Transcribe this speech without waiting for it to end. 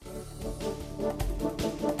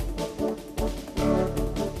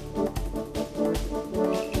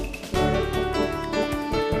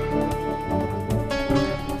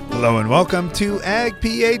Hello and welcome to Ag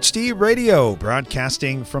PhD Radio,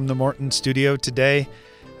 broadcasting from the Morton studio today.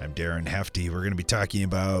 I'm Darren Hefty. We're going to be talking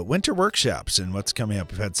about winter workshops and what's coming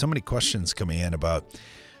up. We've had so many questions coming in about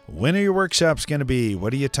when are your workshops going to be?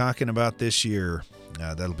 What are you talking about this year?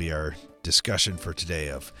 That'll be our discussion for today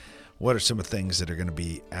of what are some of the things that are going to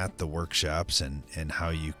be at the workshops and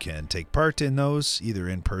how you can take part in those, either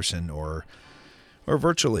in person or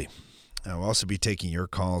virtually. I'll also be taking your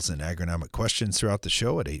calls and agronomic questions throughout the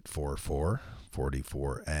show at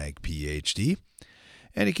 844-44-AG-PhD.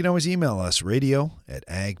 And you can always email us,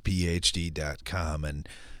 radio@agphd.com. And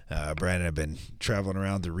Brian and I have been traveling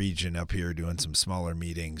around the region up here doing some smaller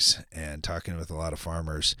meetings and talking with a lot of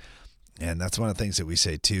farmers. And that's one of the things that we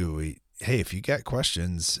say too. Hey, if you got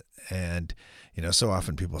questions, and so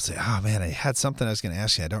often people say, oh man, I had something I was going to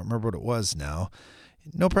ask you. I don't remember what it was now.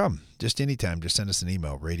 No problem. Just anytime. Just send us an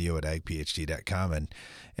email, radio@agphd.com.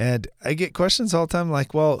 And I get questions all the time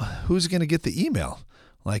like, well, who's going to get the email?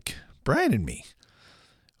 Like Brian and me.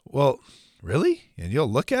 Well, really? And you'll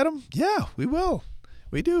look at them? Yeah, we will.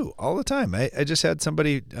 We do all the time. I just had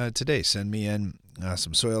somebody today send me in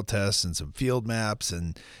some soil tests and some field maps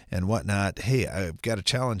and whatnot. Hey, I've got a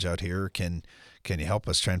challenge out here. Can you help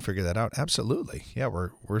us try and figure that out? Absolutely. Yeah,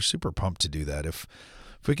 we're super pumped to do that. If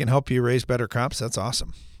we can help you raise better crops, that's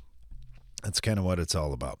awesome. That's kind of what it's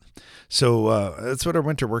all about. So that's what our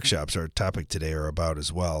winter workshops, our topic today, are about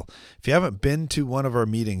as well. If you haven't been to one of our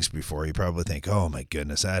meetings before, you probably think, oh my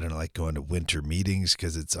goodness, I don't like going to winter meetings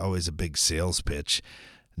because it's always a big sales pitch.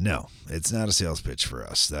 No, it's not a sales pitch for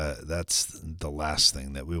us. That's the last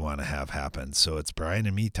thing that we want to have happen. So it's Brian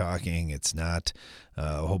and me talking. It's not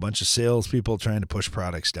a whole bunch of salespeople trying to push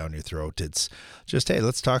products down your throat. It's just, hey,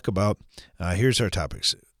 let's talk about, here's our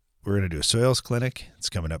topics. We're going to do a soils clinic. It's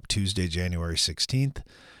coming up Tuesday, January 16th.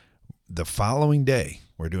 The following day,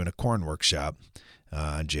 we're doing a corn workshop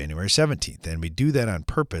on January 17th. And we do that on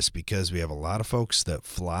purpose because we have a lot of folks that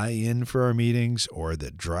fly in for our meetings or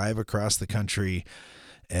that drive across the country,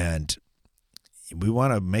 and we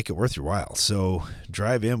want to make it worth your while. So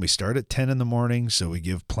drive in. We start at 10 in the morning, so we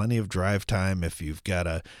give plenty of drive time. If you've got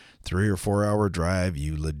a 3 or 4 hour drive,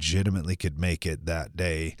 you legitimately could make it that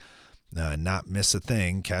day, not miss a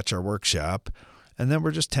thing, catch our workshop. And then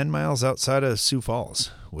we're just 10 miles outside of Sioux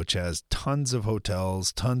Falls, which has tons of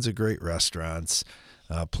hotels, tons of great restaurants,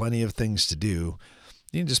 plenty of things to do.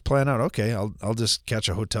 You can just plan out, okay, I'll just catch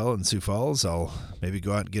a hotel in Sioux Falls. I'll maybe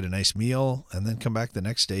go out and get a nice meal and then come back the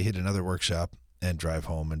next day, hit another workshop, and drive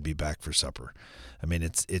home and be back for supper. I mean,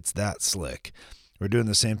 it's that slick. We're doing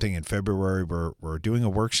the same thing in February. We're doing a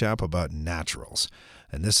workshop about naturals.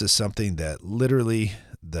 And this is something that literally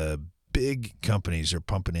the big companies are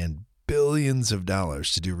pumping in billions of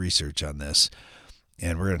dollars to do research on this.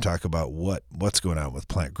 And we're going to talk about what's going on with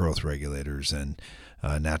plant growth regulators and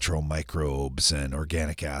natural microbes and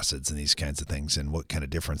organic acids and these kinds of things and what kind of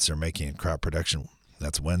difference they're making in crop production.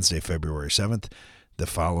 That's Wednesday, February 7th. The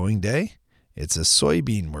following day, it's a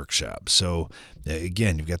soybean workshop. So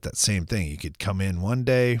again, you've got that same thing. You could come in one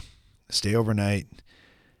day, stay overnight,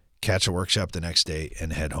 catch a workshop the next day,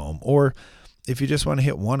 and head home. Or if you just want to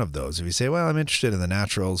hit one of those, if you say, well, I'm interested in the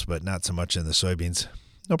naturals, but not so much in the soybeans,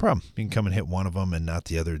 no problem. You can come and hit one of them and not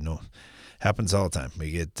the other. No, happens all the time.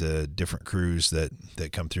 We get different crews that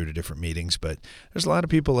come through to different meetings, but there's a lot of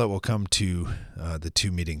people that will come to the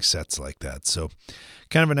 2 meeting sets like that. So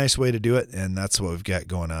kind of a nice way to do it, and that's what we've got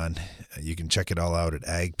going on. You can check it all out at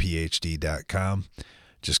agphd.com.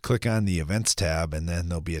 Just click on the events tab, and then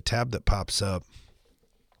there'll be a tab that pops up,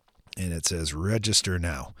 and it says register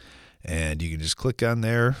now. And you can just click on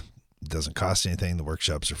there. It doesn't cost anything. The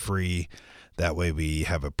workshops are free. That way we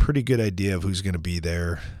have a pretty good idea of who's going to be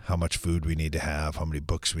there, how much food we need to have, how many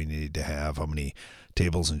books we need to have, how many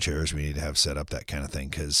tables and chairs we need to have set up, that kind of thing.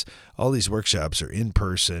 Because all these workshops are in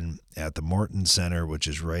person at the Morton Center, which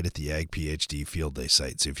is right at the Ag PhD Field Day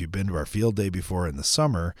site. So if you've been to our field day before in the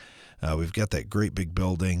summer, we've got that great big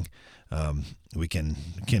building. We can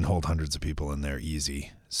hold hundreds of people in there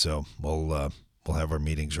easy. So we'll have our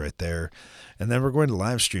meetings right there. And then we're going to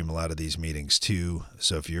live stream a lot of these meetings too.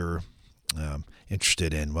 So if you're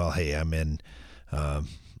interested in, well, hey, I'm in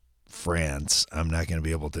France, I'm not going to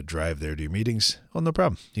be able to drive there to your meetings. Well, no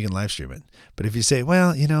problem. You can live stream it. But if you say,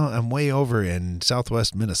 well, I'm way over in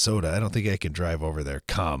southwest Minnesota, I don't think I can drive over there.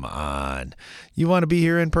 Come on. You want to be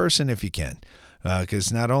here in person if you can.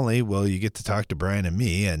 Because not only will you get to talk to Brian and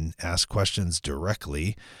me and ask questions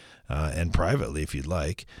directly and privately if you'd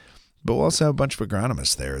like, but we'll also have a bunch of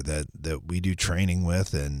agronomists there that we do training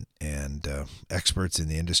with and experts in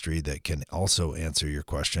the industry that can also answer your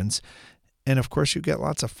questions. And of course, you get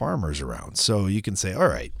lots of farmers around. So you can say, all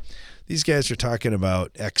right, these guys are talking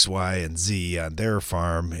about X, Y, and Z on their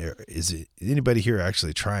farm. Is anybody here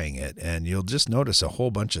actually trying it? And you'll just notice a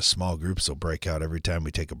whole bunch of small groups will break out every time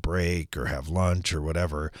we take a break or have lunch or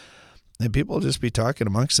whatever. And people will just be talking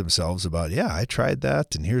amongst themselves about, yeah, I tried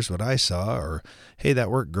that, and here's what I saw. Or, hey,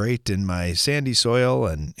 that worked great in my sandy soil,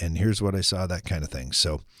 and here's what I saw, that kind of thing.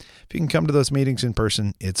 So if you can come to those meetings in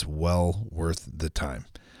person, it's well worth the time.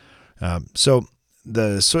 So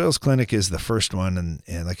the Soils Clinic is the first one,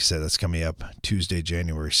 and like I said, that's coming up Tuesday,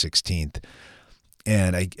 January 16th.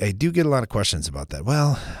 And I do get a lot of questions about that.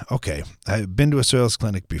 Well, okay, I've been to a Soils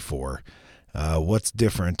Clinic before. What's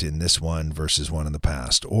different in this one versus one in the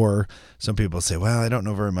past? Or some people say, well, I don't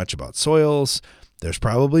know very much about soils. There's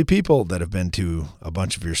probably people that have been to a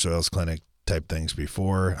bunch of your Soils Clinic type things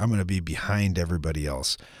before. I'm going to be behind everybody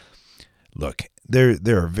else. Look, there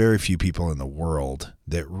are very few people in the world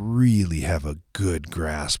that really have a good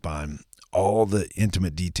grasp on all the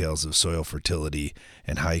intimate details of soil fertility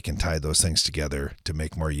and how you can tie those things together to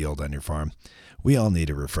make more yield on your farm. We all need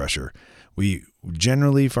a refresher.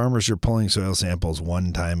 Generally, farmers are pulling soil samples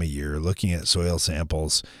one time a year, looking at soil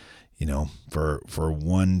samples, for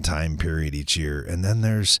one time period each year. And then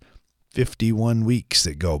there's 51 weeks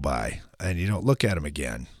that go by and you don't look at them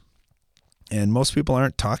again. And most people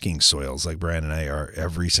aren't talking soils like Brian and I are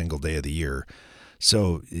every single day of the year.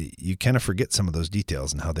 So you kind of forget some of those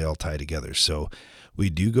details and how they all tie together. So we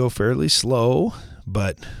do go fairly slow,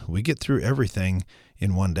 but we get through everything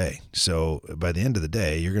in one day. So by the end of the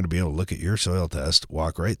day, you're going to be able to look at your soil test,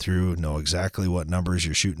 walk right through, know exactly what numbers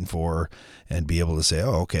you're shooting for, and be able to say,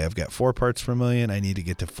 oh, okay, I've got 4 parts per million. I need to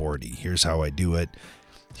get to 40. Here's how I do it.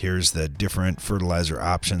 Here's the different fertilizer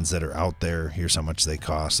options that are out there. Here's how much they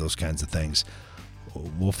cost, those kinds of things.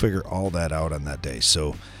 We'll figure all that out on that day.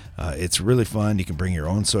 So it's really fun. You can bring your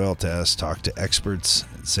own soil test, talk to experts,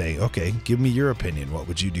 say, okay, give me your opinion. What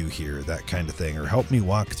would you do here? That kind of thing. Or help me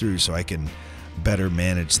walk through so I can better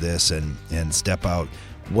manage this and step out.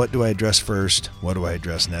 What do I address first? What do I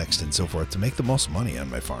address next? And so forth to make the most money on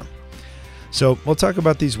my farm. So we'll talk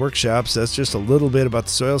about these workshops. That's just a little bit about the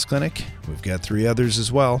Soils Clinic. We've got 3 others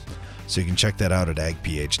as well. So you can check that out at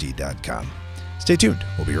agphd.com. Stay tuned.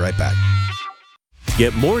 We'll be right back.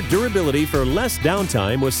 Get more durability for less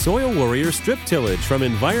downtime with Soil Warrior strip tillage from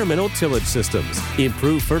Environmental Tillage Systems.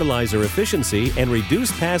 Improve fertilizer efficiency and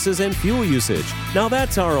reduce passes and fuel usage. Now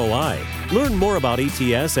that's ROI. Learn more about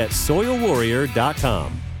ETS at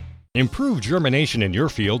soilwarrior.com. Improve germination in your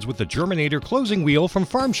fields with the Germinator Closing Wheel from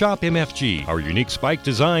Farm Shop MFG. Our unique spike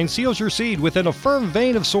design seals your seed within a firm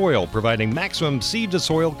vein of soil, providing maximum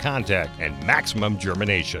seed-to-soil contact and maximum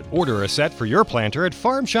germination. Order a set for your planter at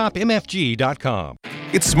farmshopmfg.com.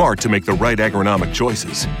 It's smart to make the right agronomic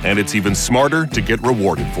choices, and it's even smarter to get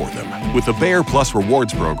rewarded for them. With the Bayer Plus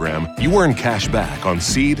Rewards program, you earn cash back on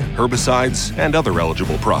seed, herbicides, and other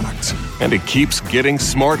eligible products. And it keeps getting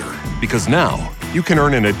smarter, because now you can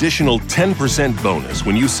earn an additional 10% bonus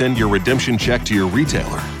when you send your redemption check to your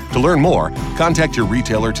retailer. To learn more, contact your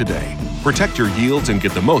retailer today. Protect your yields and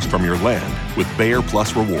get the most from your land with Bayer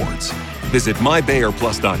Plus Rewards. Visit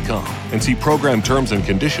mybayerplus.com and see program terms and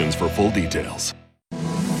conditions for full details.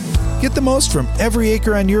 Get the most from every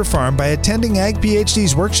acre on your farm by attending Ag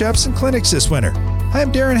PhD's workshops and clinics this winter.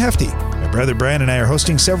 I'm Darren Hefty. My brother Brian and I are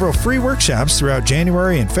hosting several free workshops throughout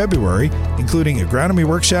January and February, including agronomy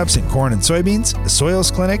workshops in corn and soybeans, a soils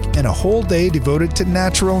clinic, and a whole day devoted to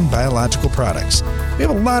natural and biological products. We have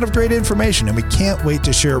a lot of great information and we can't wait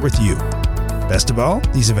to share it with you. Best of all,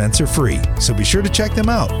 these events are free, so be sure to check them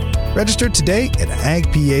out. Register today at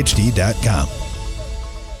agphd.com.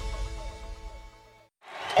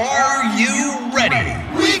 Are you ready?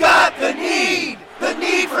 We got the need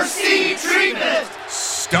for seed treatment.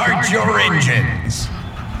 Start your engines.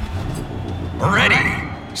 Ready,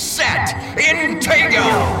 set, Intego.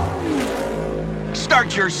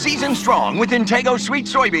 Start your season strong with Intego Sweet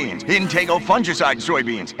Soybeans, Intego Fungicide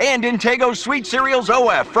Soybeans, and Intego Sweet Cereals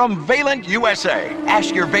OF from Valent USA.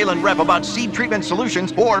 Ask your Valent rep about seed treatment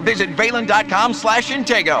solutions or visit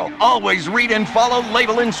valent.com/Intego. Always read and follow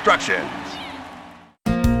label instructions.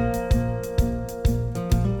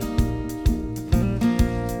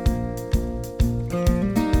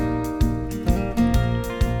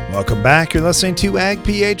 Welcome back. You're listening to Ag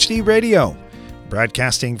PhD Radio,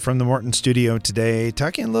 broadcasting from the Morton studio today,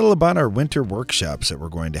 talking a little about our winter workshops that we're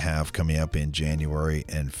going to have coming up in January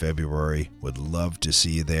and February. Would love to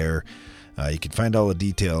see you there. You can find all the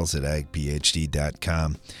details at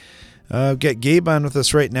agphd.com. We've got Gabe on with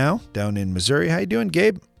us right now down in Missouri. How you doing,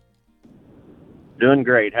 Gabe? Doing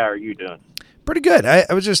great. How are you doing? Pretty good.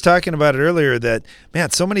 I was just talking about it earlier that,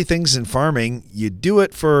 man, so many things in farming, you do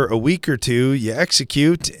it for a week or two, you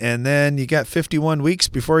execute, and then you got 51 weeks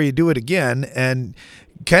before you do it again, and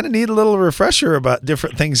kind of need a little refresher about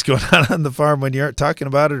different things going on the farm when you aren't talking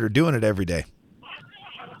about it or doing it every day.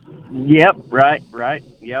 Yep, right.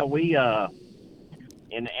 Yeah, we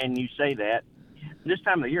and you say that this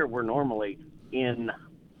time of the year we're normally in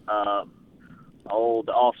old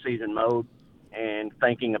off-season mode and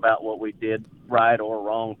thinking about what we did right or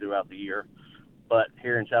wrong throughout the year. But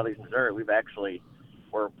here in southeast Missouri, we've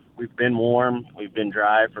been warm, we've been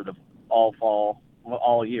dry for the all fall,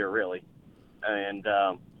 all year really, and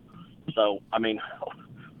so I mean,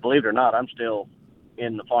 believe it or not, I'm still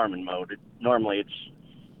in the farming mode. Normally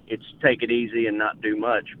it's take it easy and not do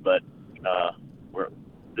much, but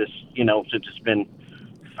since it's been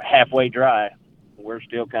halfway dry, we're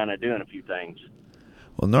still kind of doing a few things.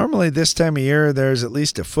 Well, normally this time of year, there's at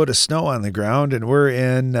least a foot of snow on the ground, and we're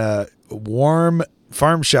in warm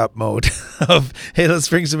farm shop mode of, hey, let's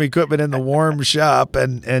bring some equipment in the warm shop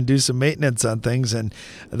and do some maintenance on things. And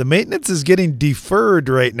the maintenance is getting deferred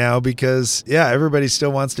right now because, yeah, everybody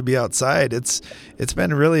still wants to be outside. It's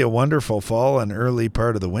been really a wonderful fall and early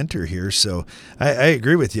part of the winter here. So I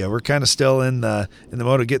agree with you. We're kind of still in the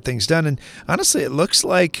mode to get things done. And honestly, it looks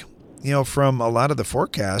like, from a lot of the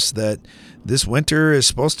forecasts that this winter is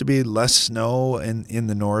supposed to be less snow in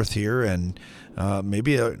the north here, and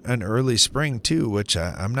maybe an early spring too, which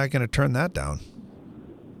I'm not going to turn that down.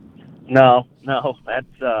 No,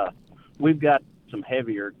 that's we've got some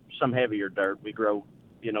heavier dirt. We grow,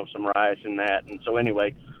 some rice and that, and so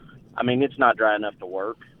anyway, I mean it's not dry enough to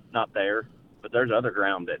work, not there. But there's other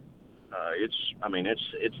ground that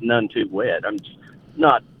it's none too wet. I'm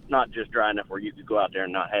not just dry enough where you could go out there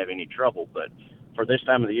and not have any trouble, but for this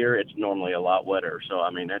time of the year, it's normally a lot wetter. So,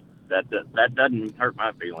 I mean, that doesn't hurt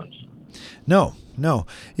my feelings. No.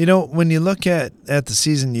 When you look at the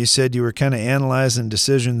season, you said you were kind of analyzing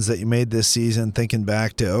decisions that you made this season, thinking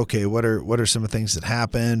back to, okay, what are some of the things that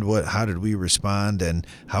happened? How did we respond, and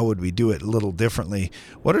how would we do it a little differently?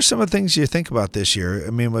 What are some of the things you think about this year? I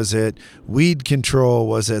mean, was it weed control?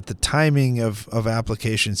 Was it the timing of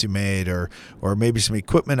applications you made, or maybe some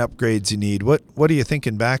equipment upgrades you need? What are you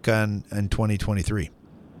thinking back on in 2023?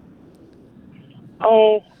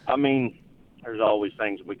 Oh, I mean, there's always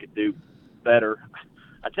things we could do better.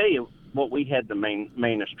 I tell you what we had the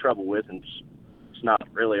mainest trouble with, and it's not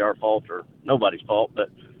really our fault or nobody's fault, but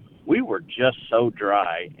we were just so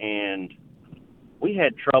dry, and we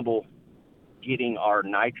had trouble getting our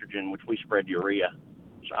nitrogen, which we spread urea.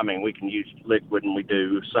 I mean, we can use liquid, and we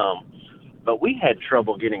do some, but we had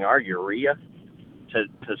trouble getting our urea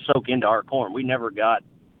to soak into our corn. We never got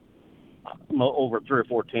over 3 or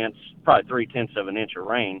 4 probably 3/10 of an inch of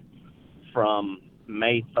rain from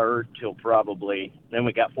May 3rd till then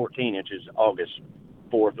we got 14 inches August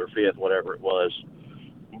 4th or 5th, whatever it was.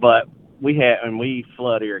 But we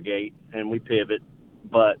flood irrigate and we pivot,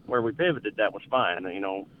 but where we pivoted, that was fine.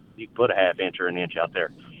 You could put a half inch or an inch out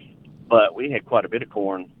there. But we had quite a bit of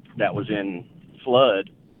corn that was in flood,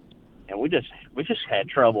 and we just had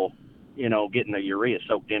trouble, getting the urea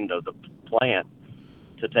soaked into the plant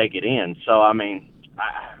to take it in. So, I mean,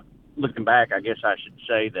 looking back, I guess I should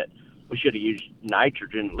say that we should have used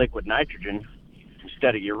liquid nitrogen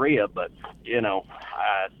instead of urea, but,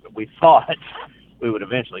 we thought we would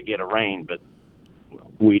eventually get a rain, but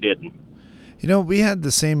we didn't. We had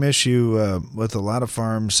the same issue with a lot of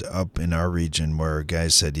farms up in our region where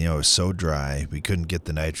guys said, it was so dry, we couldn't get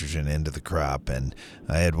the nitrogen into the crop. And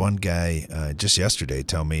I had one guy just yesterday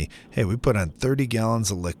tell me, hey, we put on 30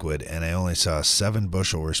 gallons of liquid and I only saw a 7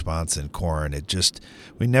 bushel response in corn.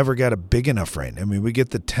 We never got a big enough rain. I mean, we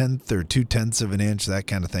get the 1/10 or 2/10 of an inch, that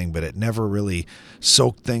kind of thing, but it never really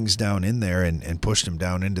soaked things down in there and pushed them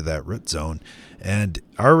down into that root zone. And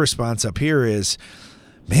our response up here is,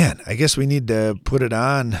 man, I guess we need to put it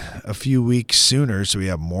on a few weeks sooner so we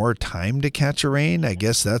have more time to catch a rain. I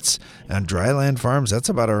guess that's on dryland farms. That's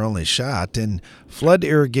about our only shot. And flood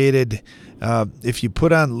irrigated, if you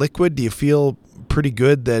put on liquid, do you feel pretty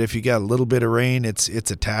good that if you got a little bit of rain, it's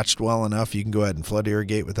attached well enough, you can go ahead and flood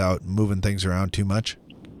irrigate without moving things around too much?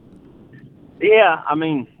 Yeah, I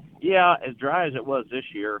mean, as dry as it was this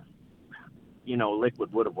year,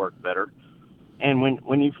 liquid would have worked better. And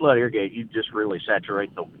when you flood irrigate, you just really saturate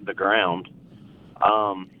the ground.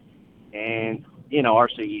 And, our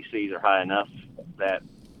CECs are high enough that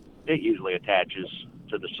it usually attaches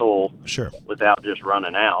to the soil without just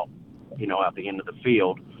running out, out the end of the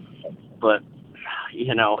field. But,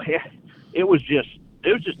 it was just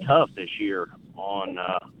tough this year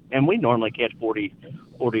and we normally catch 40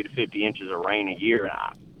 to 50 inches of rain a year.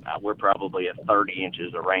 we're probably at 30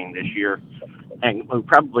 inches of rain this year, and we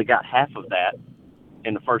probably got half of that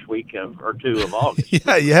in the first week or two of August.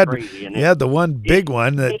 Yeah, you had the one big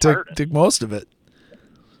one that took most of it.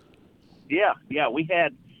 Yeah, we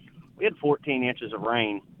had 14 inches of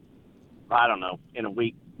rain, I don't know, in a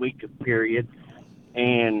week period,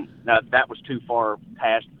 and that was too far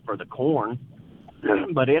past for the corn,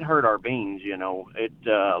 but it hurt our beans. You know, it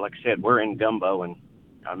like I said, we're in gumbo, and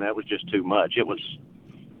I mean, it was just too much.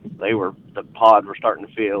 The pods were starting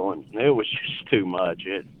to fill, and it was just too much.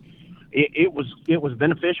 It was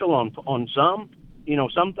beneficial on some,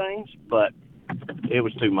 some things, but it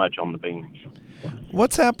was too much on the beans.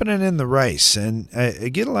 What's happening in the rice? And I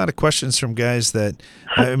get a lot of questions from guys that,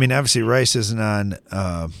 I mean, obviously rice isn't on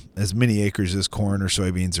as many acres as corn or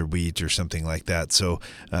soybeans or wheat or something like that. So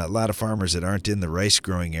a lot of farmers that aren't in the rice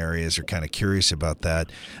growing areas are kind of curious about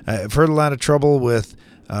that. I've heard a lot of trouble with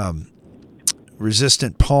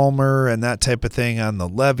resistant palmer and that type of thing on the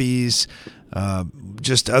levees.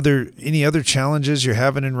 Just any other challenges you're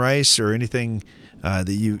having in rice or anything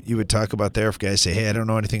that you would talk about there if guys say, hey, I don't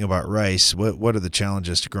know anything about rice. What are the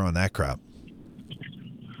challenges to growing that crop?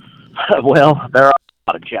 Well, there are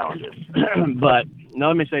a lot of challenges. But no,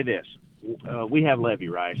 let me say this. We have levee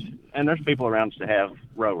rice, and there's people around us that have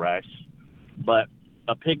row rice, but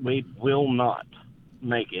a pigweed will not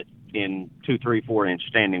make it in 2, 3, 4 inch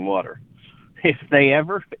standing water. If they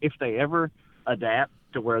ever adapt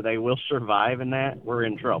to where they will survive in that, we're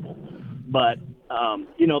in trouble. But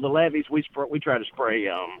the levees, we try to spray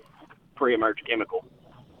pre-emerge chemical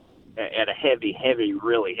at a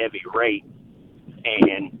really heavy rate,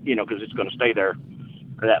 and because it's going to stay there,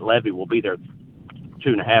 or that levee will be there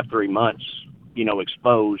 2.5, 3 months,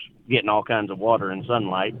 exposed, getting all kinds of water and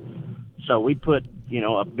sunlight. So we put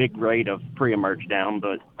a big rate of pre-emerge down,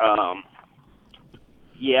 but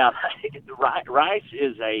rice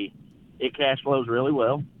is it cash flows really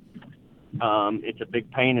well. It's a big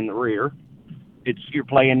pain in the rear. You're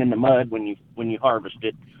playing in the mud when you harvest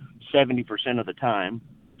it 70% of the time.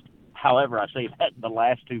 However, I say that the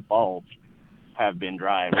last 2 falls have been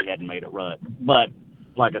dry and we hadn't made a rut. But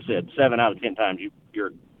like I said, 7 out of 10 times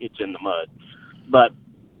it's in the mud. But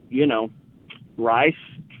rice,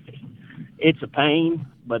 it's a pain,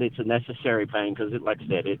 but it's a necessary pain because like I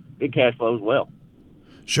said, it cash flows well.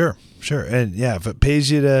 Sure. And yeah, if it pays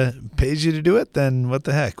you to do it, then what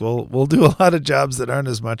the heck? We'll do a lot of jobs that aren't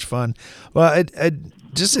as much fun. Well,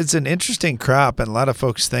 it's an interesting crop, and a lot of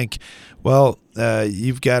folks think, well,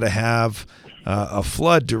 you've got to have a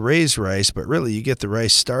flood to raise rice, but really you get the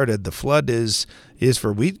rice started. The flood is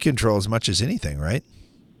for weed control as much as anything, right?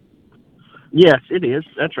 Yes, it is.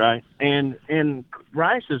 That's right. And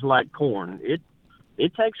rice is like corn. It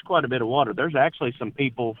takes quite a bit of water. There's actually some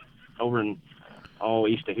people over in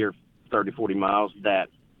east of here, 30, 40 miles, that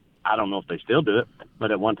I don't know if they still do it,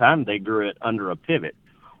 but at one time they grew it under a pivot,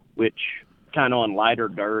 which kind of on lighter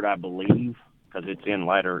dirt, I believe, because it's a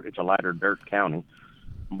lighter dirt county.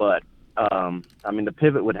 But the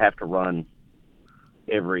pivot would have to run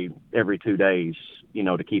every 2 days,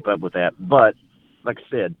 to keep up with that. But like I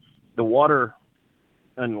said, the water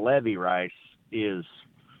in levee rice is,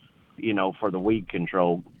 for the weed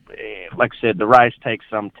control. Like I said, the rice takes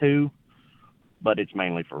some too, but it's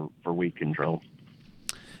mainly for weed control.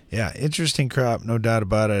 Yeah, interesting crop, no doubt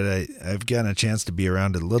about it. I've gotten a chance to be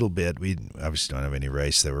around it a little bit. We obviously don't have any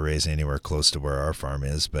rice that we're raising anywhere close to where our farm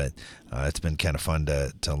is, but it's been kind of fun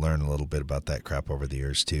to learn a little bit about that crop over the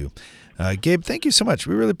years too. Gabe, thank you so much.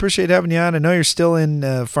 We really appreciate having you on. I know you're still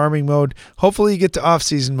in farming mode. Hopefully you get to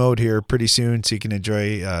off-season mode here pretty soon so you can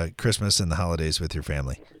enjoy Christmas and the holidays with your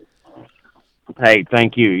family. Hey,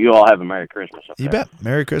 thank you. You all have a Merry Christmas. Okay? You bet.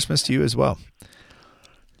 Merry Christmas to you as well.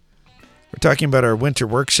 We're talking about our winter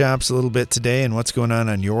workshops a little bit today and what's going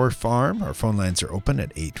on your farm. Our phone lines are open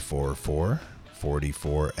at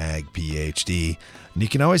 844-44-AG-PhD. And you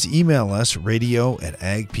can always email us,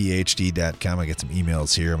 radio@agphd.com. I get some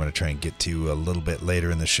emails here I'm going to try and get to a little bit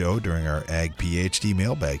later in the show during our Ag PhD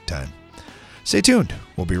mailbag time. Stay tuned.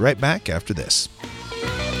 We'll be right back after this.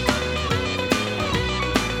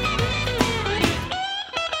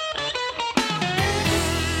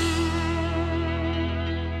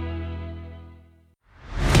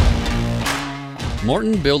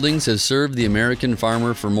 Morton Buildings has served the American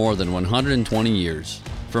farmer for more than 120 years.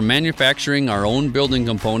 From manufacturing our own building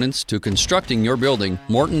components to constructing your building,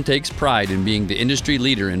 Morton takes pride in being the industry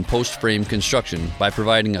leader in post-frame construction by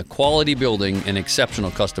providing a quality building and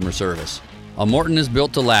exceptional customer service. A Morton is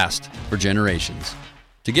built to last for generations.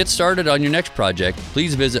 To get started on your next project,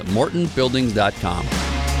 please visit mortonbuildings.com.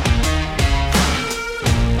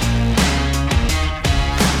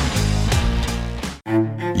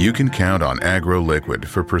 You can count on AgroLiquid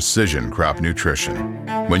for precision crop nutrition.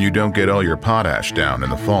 When you don't get all your potash down in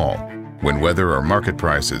the fall, when weather or market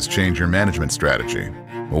prices change your management strategy,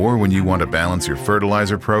 or when you want to balance your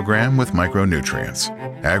fertilizer program with micronutrients,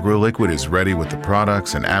 AgroLiquid is ready with the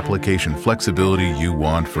products and application flexibility you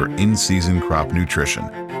want for in-season crop nutrition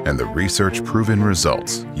and the research-proven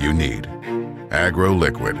results you need.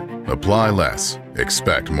 AgroLiquid. Apply less.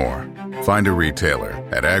 Expect more. Find a retailer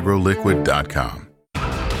at agroliquid.com.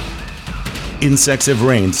 Insects have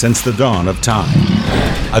reigned since the dawn of time,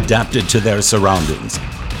 adapted to their surroundings,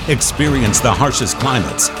 experienced the harshest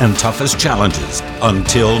climates and toughest challenges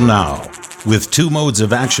until now. With 2 modes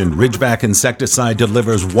of action, Ridgeback insecticide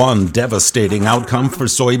delivers one devastating outcome for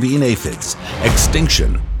soybean aphids: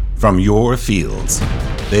 extinction from your fields.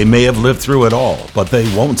 They may have lived through it all, but they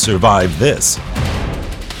won't survive this.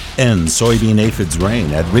 End soybean aphids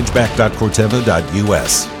reign at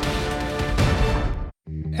ridgeback.corteva.us.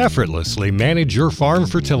 Effortlessly manage your farm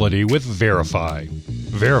fertility with Verify.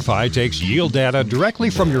 Verify takes yield data directly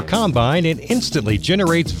from your combine and instantly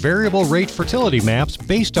generates variable rate fertility maps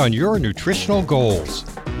based on your nutritional goals.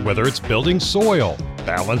 Whether it's building soil,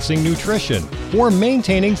 balancing nutrition, or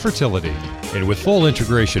maintaining fertility. And with full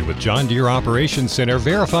integration with John Deere Operations Center,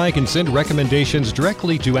 Verify can send recommendations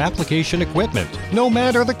directly to application equipment, no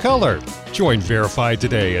matter the color. Join Verify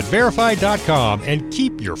today at verify.com and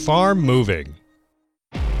keep your farm moving.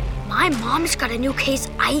 My mom's got a new Case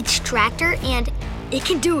IH tractor and it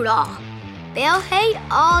can do it all. Bale hay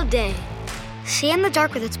all day. See in the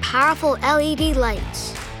dark with its powerful LED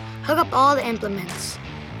lights. Hook up all the implements.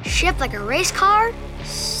 Shift like a race car.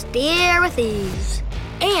 Steer with ease.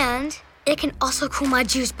 And it can also cool my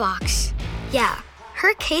juice box. Yeah,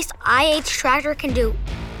 her Case IH tractor can do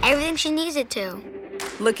everything she needs it to.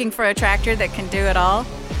 Looking for a tractor that can do it all?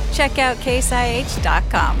 Check out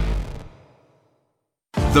caseih.com.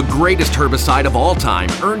 The greatest herbicide of all time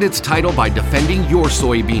earned its title by defending your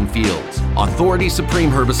soybean fields. Authority Supreme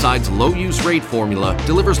Herbicide's low-use rate formula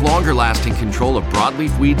delivers longer-lasting control of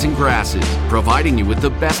broadleaf weeds and grasses, providing you with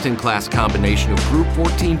the best-in-class combination of Group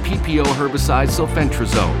 14 PPO herbicide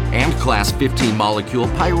sulfentrazone and Class 15 molecule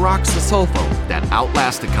pyroxasulfone that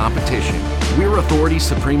outlast the competition. We're Authority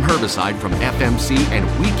Supreme Herbicide from FMC, and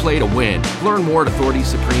we play to win. Learn more at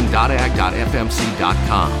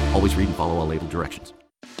authoritysupreme.ag.fmc.com. Always read and follow all label directions.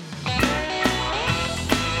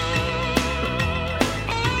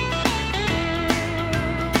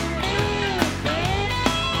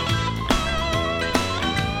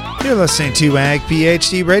 You're listening to Ag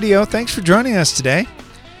PhD Radio. Thanks for joining us today.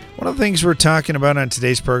 One of the things we're talking about on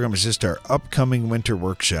today's program is just our upcoming winter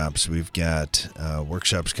workshops. We've got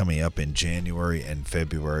workshops coming up in January and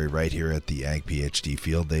February right here at the Ag PhD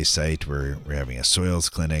Field Day site. We're having a soils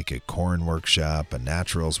clinic, a corn workshop, a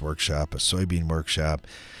naturals workshop, a soybean workshop,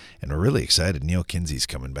 and we're really excited. Neil Kinsey's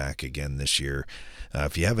coming back again this year.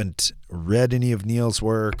 If you haven't read any of Neil's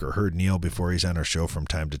work or heard Neil before, he's on our show from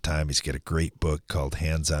time to time. He's got a great book called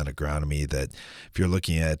Hands-On Agronomy that if you're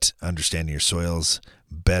looking at understanding your soils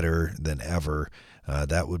better than ever,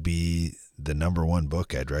 that would be the number one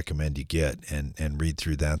book I'd recommend you get and read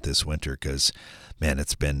through that this winter because, man,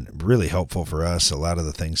 it's been really helpful for us. A lot of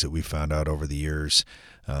the things that we found out over the years,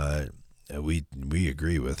 we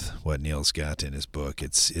agree with what Neil's got in his book.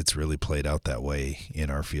 It's really played out that way in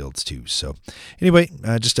our fields too. So anyway,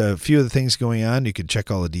 just a few of the things going on. You can check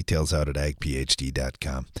all the details out at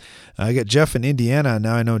agphd.com. I got Jeff in Indiana.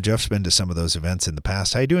 Now I know Jeff's been to some of those events in the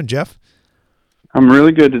past. How you doing, Jeff? I'm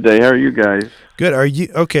really good today. How are you guys? Good. Are you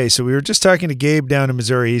okay? So we were just talking to Gabe down in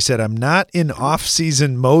Missouri. He said, I'm not in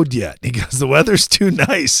off-season mode yet. He goes, the weather's too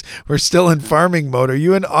nice. We're still in farming mode. Are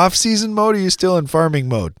you in off-season mode or are you still in farming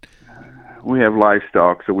mode? We have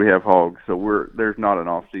livestock, so we have hogs. So there's not an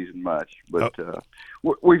off-season much, but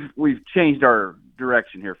we've changed our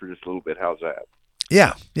direction here for just a little bit. How's that?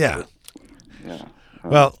 Yeah.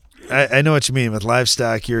 Well, I know what you mean with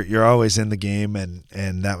livestock. You're always in the game,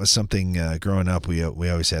 and that was something growing up. We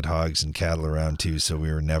always had hogs and cattle around too, so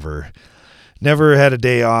we were never had a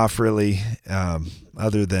day off really,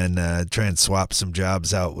 other than try and swap some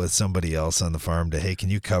jobs out with somebody else on the farm to, hey, can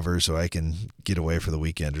you cover so I can get away for the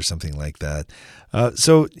weekend or something like that.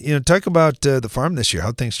 So talk about the farm this year.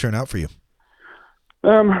 How'd things turn out for you?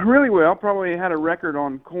 Really well. Probably had a record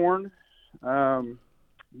on corn.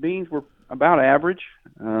 Beans were about average.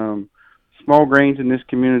 Small grains in this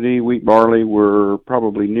community, wheat, barley, were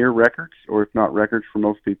probably near records, or if not records for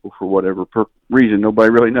most people for whatever reason.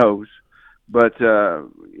 Nobody really knows. But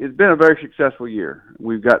it's been a very successful year.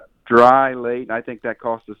 We've got dry late, and I think that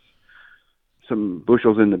cost us some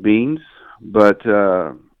bushels in the beans. But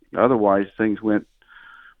otherwise, things went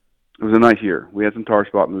it was a nice year. We had some tar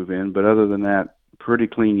spot move in, but other than that, pretty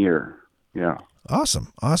clean year. Yeah.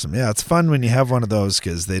 Awesome. Yeah, it's fun when you have one of those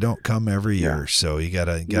because they don't come every year. So you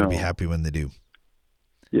gotta be happy when they do.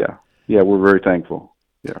 Yeah. We're very thankful.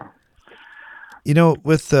 Yeah. You know,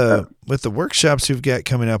 with the workshops we've got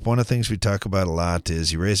coming up, one of the things we talk about a lot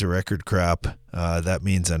is you raise a record crop. That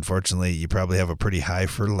means, unfortunately, you probably have a pretty high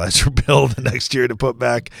fertilizer bill the next year to put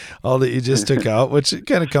back all that you just took out, which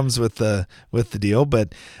kind of comes with the deal.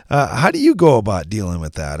 But how do you go about dealing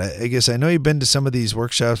with that? I guess I know you've been to some of these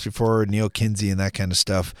workshops before, Neil Kinsey and that kind of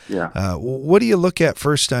stuff. Yeah. What do you look at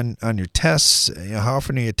first on your tests? How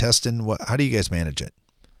often are you testing? How do you guys manage it?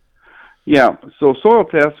 Yeah, so soil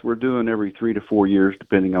tests we're doing every 3 to 4 years,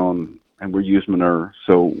 depending on, and we use manure,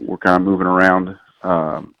 so we're kind of moving around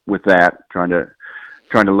with that, trying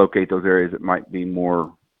to locate those areas that might be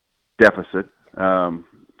more deficit for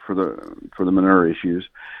the manure issues,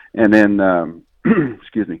 and then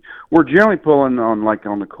excuse me, we're generally pulling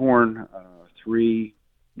on the corn 3,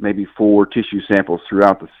 maybe 4 tissue samples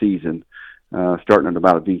throughout the season, starting at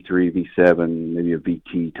about a V3, V7, maybe a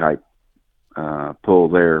VT type pull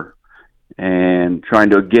there. And trying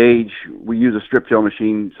to gauge, we use a strip till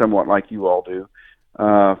machine somewhat like you all do,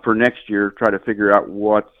 for next year, try to figure out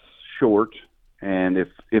what's short, and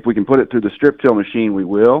if we can put it through the strip till machine, we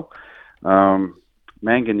will.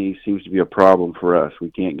 Manganese seems to be a problem for us.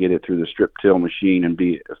 We can't get it through the strip till machine and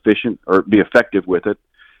be efficient or be effective with it,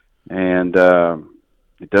 and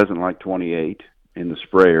it doesn't like 28 in the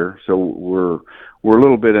sprayer, so we're a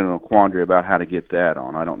little bit in a quandary about how to get that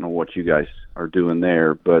on. I don't know what you guys are doing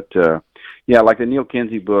there, but yeah, like the Neil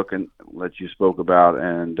Kinsey book and that you spoke about,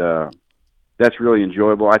 and that's really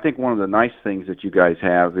enjoyable. I think one of the nice things that you guys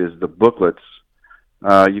have is the booklets.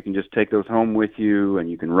 You can just take those home with you, and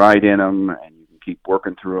you can write in them, and you can keep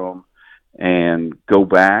working through them, and go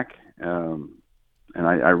back. And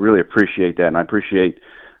I really appreciate that, and I appreciate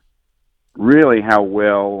really how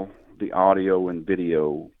well the audio and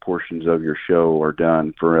video portions of your show are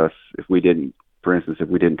done for us. If we didn't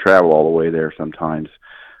travel all the way there sometimes,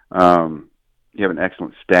 you have an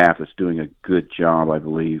excellent staff that's doing a good job, I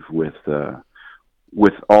believe, with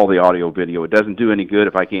all the audio video. It doesn't do any good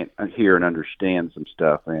if I can't hear and understand some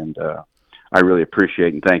stuff, and I really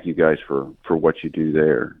appreciate and thank you guys for what you do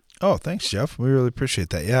there. Oh, thanks, Jeff. We really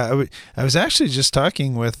appreciate that. Yeah, I was actually just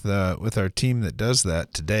talking with our team that does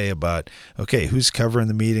that today about, okay, who's covering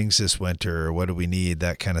the meetings this winter, or what do we need,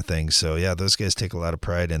 that kind of thing. So yeah, those guys take a lot of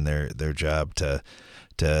pride in their job to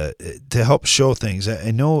help show things.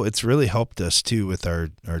 I know it's really helped us too with our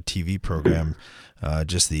TV program.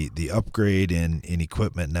 Just the upgrade in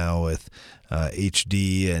equipment now with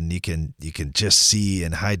HD, and you can just see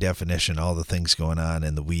in high definition all the things going on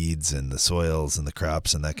in the weeds and the soils and the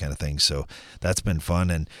crops and that kind of thing. So that's been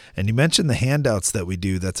fun. And you mentioned the handouts that we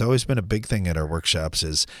do. That's always been a big thing at our workshops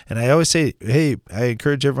and I always say, hey, I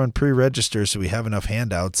encourage everyone pre-register so we have enough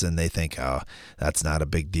handouts, and they think, oh, that's not a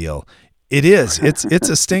big deal. It is. It's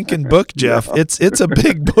a stinking book, Jeff. Yeah. It's a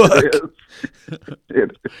big book. It is.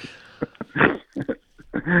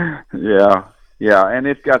 Yeah, and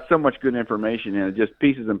it's got so much good information in it, just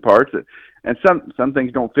pieces and parts. And some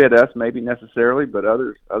things don't fit us, maybe necessarily, but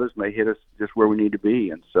others may hit us just where we need to be.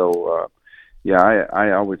 And so,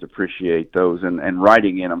 I always appreciate those and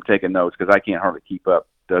writing in them, taking notes, because I can't hardly keep up.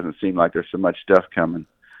 Doesn't seem like there's so much stuff coming.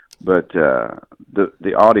 But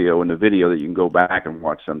the audio and the video that you can go back and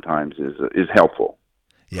watch sometimes is helpful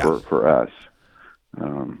for us.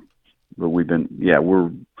 But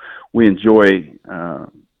we enjoy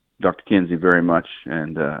Dr. Kinsey very much,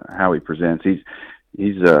 and how he presents.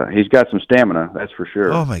 He's got some stamina, that's for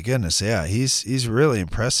sure. Oh my goodness, yeah, he's really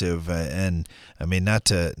impressive, and I mean, not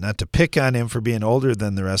to pick on him for being older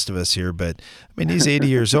than the rest of us here, but I mean, he's 80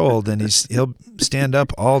 years old, and he'll stand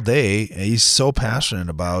up all day. He's so passionate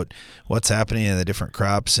about what's happening in the different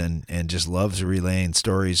crops, and just loves relaying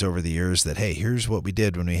stories over the years that, hey, here's what we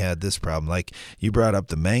did when we had this problem. Like you brought up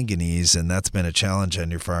the manganese, and that's been a challenge on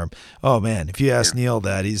your farm. Oh man, if you ask Neil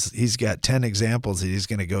that, he's got 10 examples that he's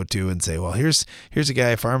going to go to and say, well, here's a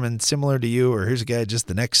guy farming similar to you, or here's a guy just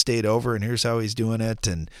the next state over, and here's how he's doing it,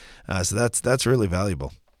 and so that's really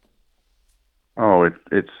valuable. Oh,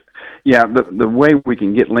 it's the way we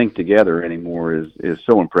can get linked together anymore is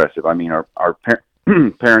so impressive. I mean, our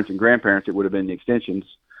parents and grandparents, it would have been the extensions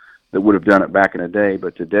that would have done it back in the day,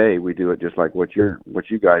 but today we do it just like what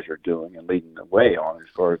you guys are doing and leading the way on, as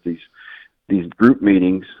far as these group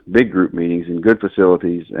meetings, big group meetings in good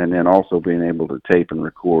facilities, and then also being able to tape and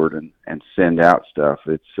record and send out stuff.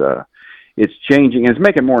 It's changing, and it's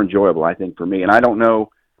making it more enjoyable, I think, for me. And I don't know,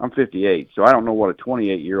 I'm 58, so I don't know what a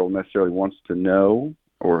 28-year-old necessarily wants to know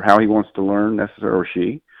or how he wants to learn necessarily, or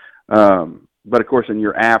she. But of course, in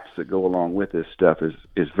your apps that go along with this stuff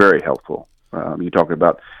is very helpful. You talk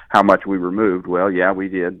about how much we removed. Well, yeah, we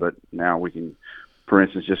did, but now we can, for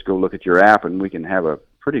instance, just go look at your app and we can have a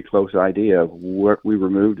pretty close idea of what we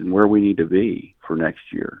removed and where we need to be for next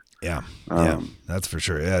year. Yeah, that's for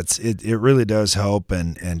sure. Yeah, it really does help,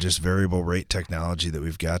 and just variable rate technology that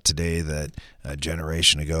we've got today that a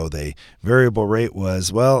generation ago, the variable rate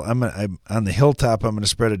was, well, I'm on the hilltop, I'm going to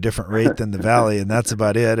spread a different rate than the valley, and that's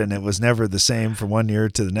about it, and it was never the same from one year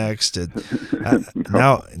to the next.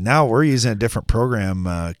 Now we're using a different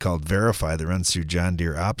program called Verify that runs through John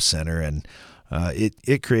Deere Ops Center, and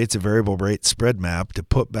it creates a variable rate spread map to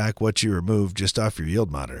put back what you removed just off your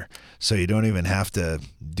yield monitor. So you don't even have to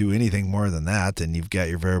do anything more than that, and you've got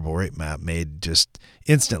your variable rate map made just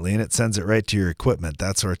instantly, and it sends it right to your equipment.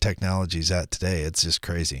 That's where technology's at today. It's just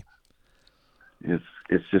crazy. It's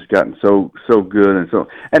just gotten so good,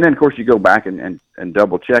 and then of course you go back and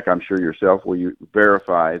double check, I'm sure yourself, where you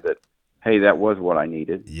verify that, hey, that was what I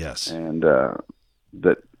needed. Yes. And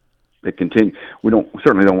that it continue. We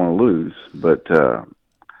certainly don't want to lose, but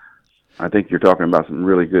I think you're talking about some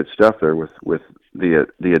really good stuff there with the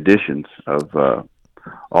additions of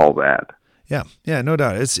all that. Yeah, no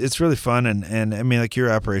doubt. It's really fun, and I mean, like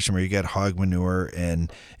your operation where you get hog manure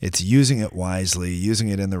and it's using it wisely, using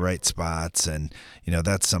it in the right spots, and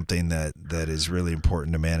that's something that is really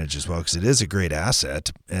important to manage as well, because it is a great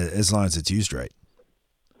asset as long as it's used right.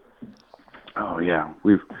 Oh yeah,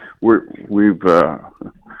 we've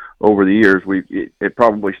over the years, it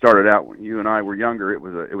probably started out when you and I were younger. It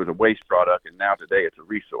was a waste product, and now today it's a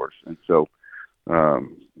resource. And so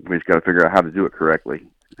we just got to figure out how to do it correctly.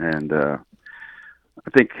 And I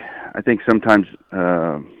think sometimes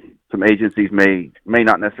some agencies may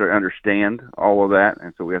not necessarily understand all of that,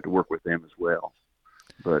 and so we have to work with them as well.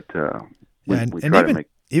 But we try to make.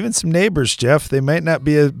 Even some neighbors, Jeff, they might not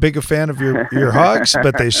be as big a fan of your hogs,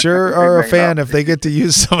 but they sure are a fan if they get to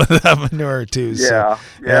use some of that manure too. Yeah,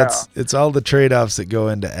 so it's all the trade-offs that go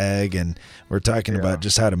into ag, and we're talking about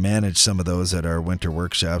just how to manage some of those at our winter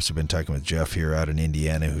workshops. We've been talking with Jeff here out in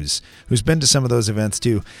Indiana, who's been to some of those events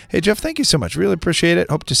too. Hey, Jeff, thank you so much. Really appreciate it.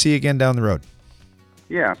 Hope to see you again down the road.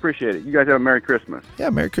 Yeah, appreciate it. You guys have a Merry Christmas. Yeah,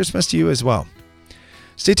 Merry Christmas to you as well.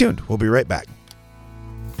 Stay tuned. We'll be right back.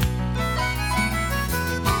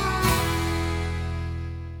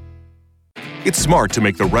 It's smart to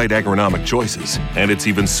make the right agronomic choices, and it's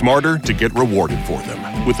even smarter to get rewarded for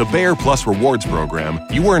them. With the Bayer Plus Rewards program,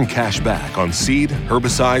 you earn cash back on seed,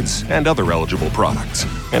 herbicides, and other eligible products.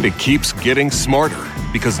 And it keeps getting smarter,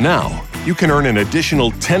 because now you can earn an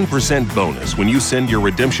additional 10% bonus when you send your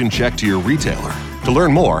redemption check to your retailer. To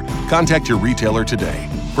learn more, contact your retailer today.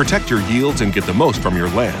 Protect your yields and get the most from your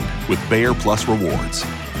land with Bayer Plus Rewards.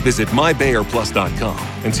 Visit mybayerplus.com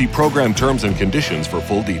and see program terms and conditions for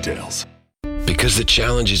full details. Because the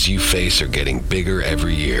challenges you face are getting bigger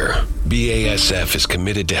every year, BASF is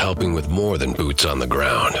committed to helping with more than boots on the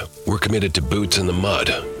ground. We're committed to boots in the mud,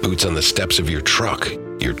 boots on the steps of your truck,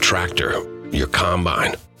 your tractor, your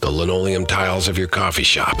combine, the linoleum tiles of your coffee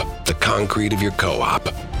shop, the concrete of your co-op,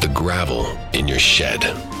 the gravel in your shed.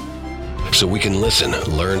 So we can listen,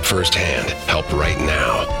 learn firsthand, help right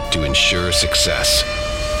now to ensure success.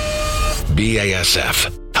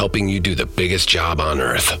 BASF, helping you do the biggest job on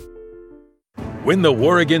earth. Win the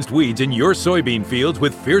war against weeds in your soybean fields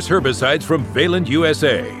with Fierce herbicides from Valent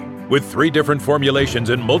USA. With 3 different formulations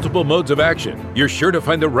and multiple modes of action, you're sure to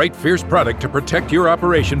find the right Fierce product to protect your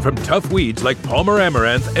operation from tough weeds like Palmer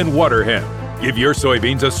amaranth and water hemp. Give your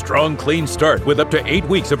soybeans a strong, clean start with up to 8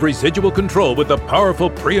 weeks of residual control with the powerful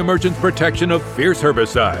pre-emergence protection of Fierce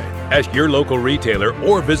herbicide. Ask your local retailer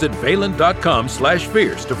or visit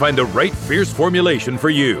valent.com/fierce to find the right Fierce formulation for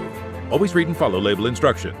you. Always read and follow label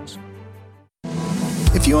instructions.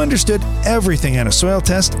 If you understood everything on a soil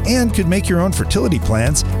test and could make your own fertility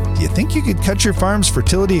plans, do you think you could cut your farm's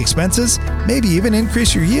fertility expenses? Maybe even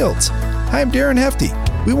increase your yields? Hi, I'm Darren Hefty.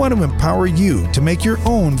 We want to empower you to make your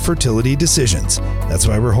own fertility decisions. That's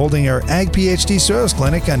why we're holding our Ag PhD Soils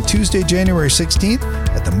Clinic on Tuesday, January 16th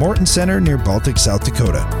at the Morton Center near Baltic, South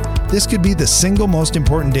Dakota. This could be the single most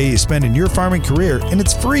important day you spend in your farming career, and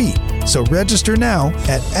it's free. So register now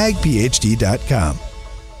at agphd.com.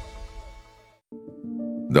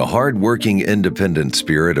 The hard-working, independent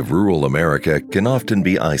spirit of rural America can often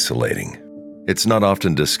be isolating. It's not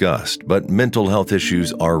often discussed, but mental health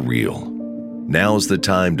issues are real. Now's the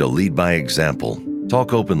time to lead by example,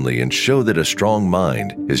 talk openly, and show that a strong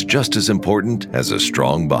mind is just as important as a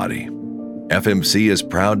strong body. FMC is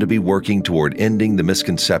proud to be working toward ending the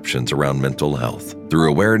misconceptions around mental health. Through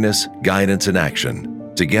awareness, guidance, and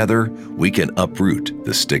action, together we can uproot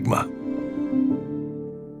the stigma.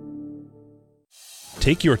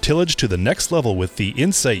 Take your tillage to the next level with the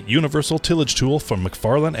Insight Universal Tillage Tool from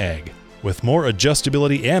McFarland Ag. With more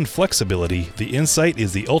adjustability and flexibility, the Insight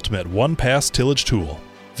is the ultimate one-pass tillage tool.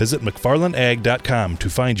 Visit McFarlandAg.com to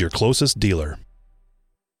find your closest dealer.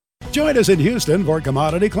 Join us in Houston for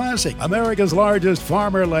Commodity Classic, America's largest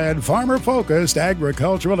farmer-led, farmer-focused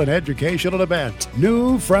agricultural and educational event.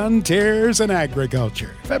 New Frontiers in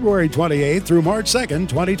Agriculture, February 28th through March 2nd,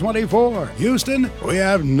 2024. Houston, we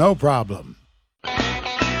have no problem.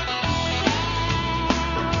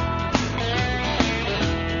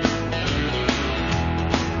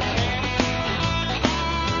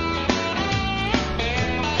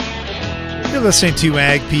 You're listening to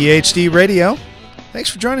Ag PhD Radio. Thanks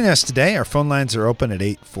for joining us today. Our phone lines are open at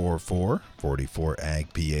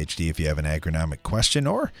 844-44-AG-PhD if you have an agronomic question,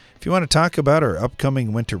 or if you want to talk about our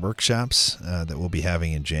upcoming winter workshops that we'll be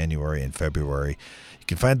having in January and February. You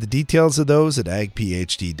can find the details of those at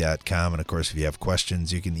agphd.com. And, of course, if you have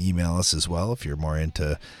questions, you can email us as well. If you're more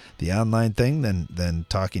into the online thing than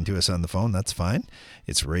talking to us on the phone, that's fine.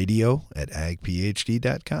 It's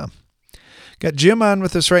radio@agphd.com. Got Jim on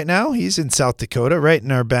with us right now. He's in South Dakota, right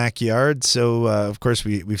in our backyard. So, of course,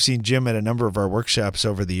 we've seen Jim at a number of our workshops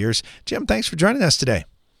over the years. Jim, thanks for joining us today.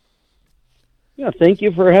 Yeah, thank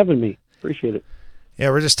you for having me. Appreciate it. Yeah,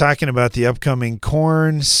 we're just talking about the upcoming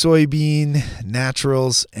corn, soybean,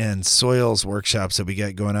 naturals, and soils workshops that we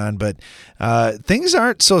got going on. But things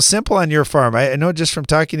aren't so simple on your farm. I know just from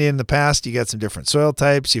talking to you in the past, you got some different soil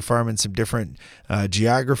types, you farm in some different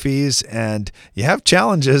geographies, and you have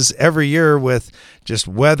challenges every year with just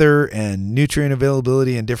weather and nutrient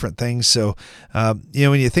availability and different things. So, when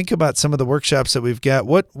you think about some of the workshops that we've got,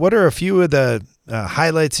 what are a few of the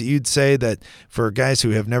highlights that you'd say that for guys who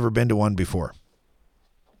have never been to one before?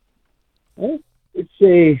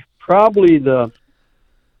 It's probably the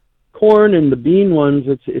corn and the bean ones.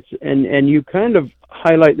 And you kind of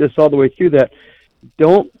highlight this all the way through that.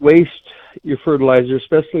 Don't waste your fertilizer,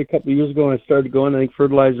 especially a couple of years ago when I started going. I think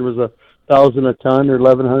fertilizer was $1,000 a ton or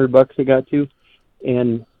 $1,100 it got to,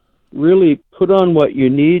 and really put on what you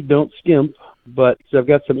need. Don't skimp. But so I've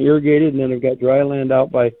got some irrigated, and then I've got dry land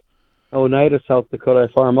out by Oneida, South Dakota.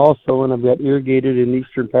 I farm also, and I've got irrigated in the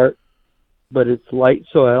eastern part, but it's light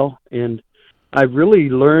soil, and I've really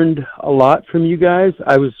learned a lot from you guys.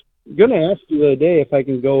 I was going to ask you the other day if I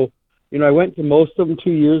can go. I went to most of them 2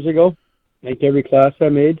 years ago, like every class I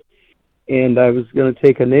made, and I was going to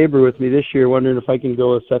take a neighbor with me this year, wondering if I can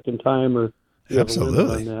go a second time or.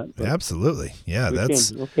 Absolutely. Absolutely. Yeah,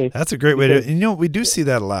 that's a great way to. We do see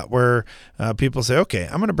that a lot where people say, okay,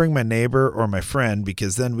 I'm going to bring my neighbor or my friend,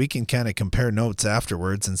 because then we can kind of compare notes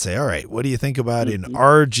afterwards and say, all right, what do you think about in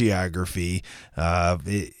our geography?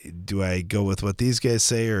 Do I go with what these guys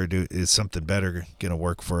say, or is something better going to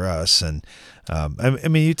work for us? And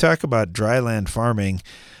you talk about dry land farming.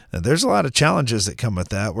 There's a lot of challenges that come with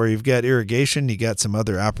that, where you've got irrigation, you got some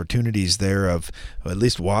other opportunities there of, well, at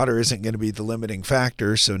least water isn't going to be the limiting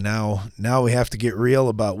factor. So now we have to get real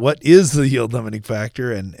about what is the yield limiting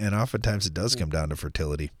factor, and oftentimes it does come down to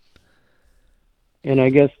fertility. And I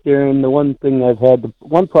guess, Darren, the one thing I've had, the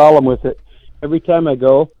one problem with it, every time I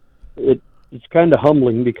go, it's kind of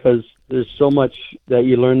humbling, because there's so much that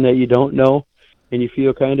you learn that you don't know, and you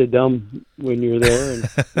feel kind of dumb when you're there, and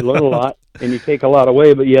you learn a lot, and you take a lot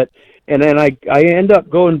away, but yet, and then I end up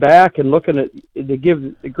going back and looking at, they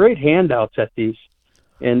give the great handouts at these,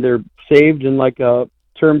 and they're saved in like a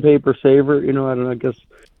term paper saver, I guess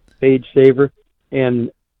page saver,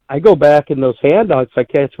 and I go back in those handouts, I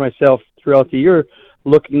catch myself throughout the year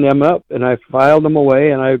looking them up, and I file them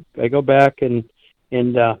away, and I go back and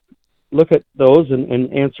look at those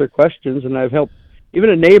and answer questions, and I've helped even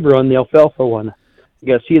a neighbor on the alfalfa one. I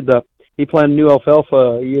guess he planted new alfalfa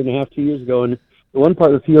a year and a half, 2 years ago, and the one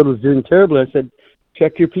part of the field was doing terribly. I said,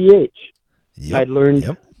 check your pH. I'd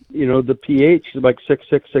learned, the pH is like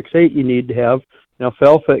 6.6, 6.8 you need to have. Now,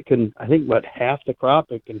 alfalfa, it can, I think, about half the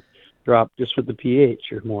crop it can drop just with the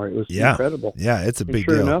pH or more. It was incredible. Yeah, it's a big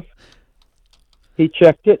deal. Sure enough, he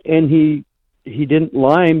checked it, and he didn't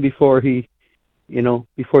lime before he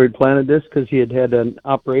planted this, because he had an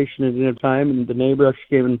operation at the end of time, and the neighbor actually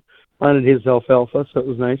came and planted his alfalfa, so it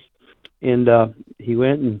was nice. And he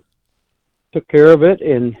went and took care of it,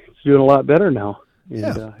 and it's doing a lot better now. And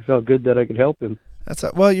I felt good that I could help him.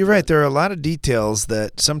 Well, you're right. There are a lot of details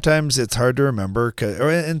that sometimes it's hard to remember,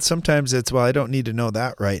 and sometimes it's, well, I don't need to know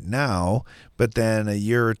that right now, but then a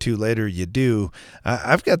year or two later you do.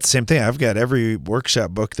 I've got the same thing. I've got every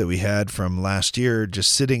workshop book that we had from last year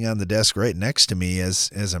just sitting on the desk right next to me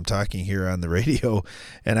as I'm talking here on the radio,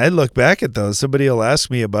 and I look back at those. Somebody will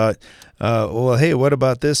ask me about, well, hey, what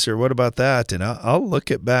about this or what about that? And I'll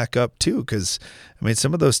look it back up too, because I mean,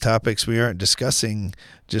 some of those topics we aren't discussing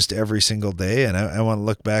just every single day, and I want to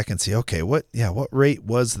look back and see, okay, what rate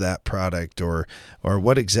was that product, or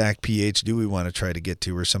what exact pH do we want to try to get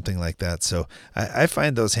to, or something like that. So I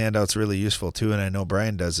find those handouts really useful too, and I know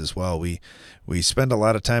Brian does as well. We spend a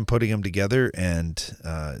lot of time putting them together, and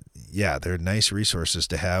they're nice resources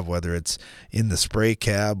to have, whether it's in the spray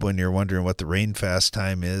cab when you're wondering what the rain fast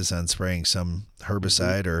time is on spraying some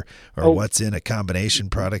herbicide, or what's in a combination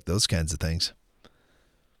product, those kinds of things.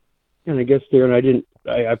 And I guess, Darren,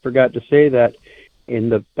 I forgot to say that in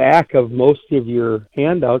the back of most of your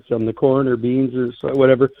handouts on the corn or beans or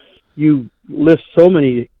whatever, you list so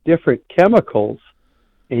many different chemicals,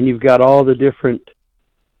 and you've got all the different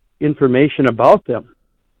information about them.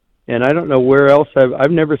 And I don't know where else I've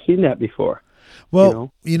never seen that before.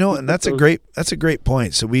 Well, and that's a great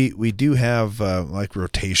point. So we do have like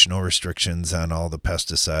rotational restrictions on all the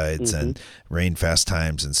pesticides and rain fast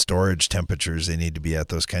times and storage temperatures they need to be at,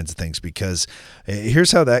 those kinds of things, because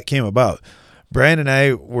here's how that came about. Brian and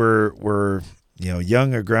I were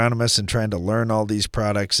young agronomists and trying to learn all these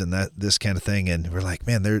products and this kind of thing, and we're like,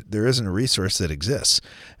 man, there isn't a resource that exists.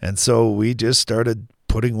 And so we just started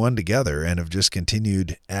putting one together and have just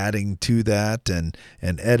continued adding to that and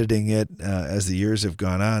editing it as the years have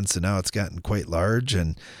gone on. So now it's gotten quite large,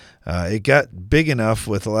 and it got big enough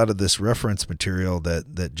with a lot of this reference material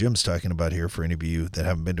that Jim's talking about here, for any of you that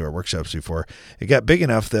haven't been to our workshops before. It got big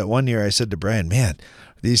enough that one year I said to Brian, man,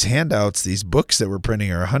 these handouts, these books that we're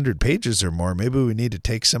printing are 100 pages or more. Maybe we need to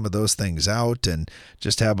take some of those things out and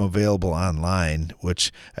just have them available online,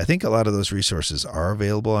 which I think a lot of those resources are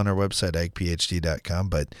available on our website, agphd.com.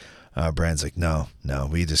 But Brian's like, no,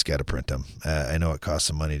 we just got to print them. I know it costs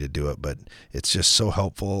some money to do it, but it's just so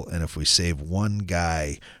helpful. And if we save one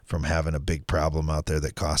guy from having a big problem out there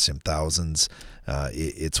that costs him thousands,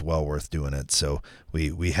 it's well worth doing it. So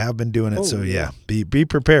we have been doing it. Be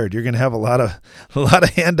prepared. You're going to have a lot of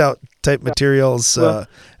handout type materials,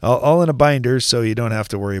 all in a binder, so you don't have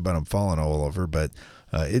to worry about them falling all over. But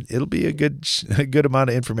it'll be a good amount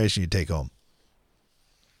of information you take home.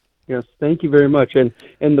 Yes, thank you very much. And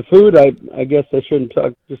the food, I guess I shouldn't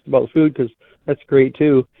talk just about food, because that's great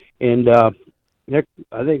too. And I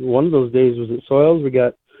think one of those days was at Soils. We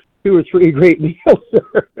got 2 or 3 great meals.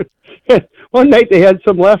 One night they had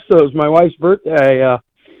some left, so it was my wife's birthday.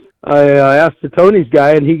 I asked the Tony's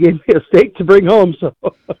guy, and he gave me a steak to bring home. So,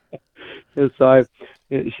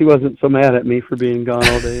 she wasn't so mad at me for being gone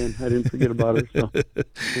all day, and I didn't forget about her. So,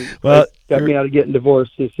 well, got me out of getting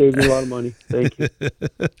divorced. It saved me a lot of money. Thank you.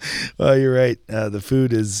 Well, you're right. The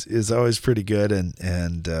food is always pretty good,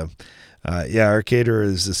 and our caterer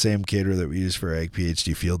is the same caterer that we use for Ag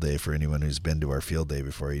PhD Field Day. For anyone who's been to our field day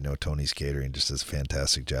before, Tony's Catering just does a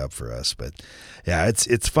fantastic job for us. But yeah,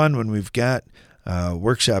 it's fun when we've got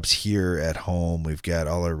workshops here at home. We've got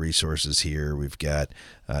all our resources here. We've got,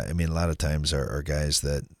 a lot of times our guys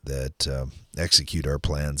that execute our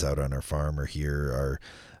plans out on our farm are here.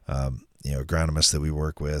 Our agronomists that we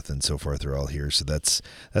work with and so forth are all here. So that's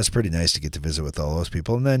pretty nice to get to visit with all those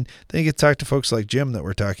people. And then you get to talk to folks like Jim that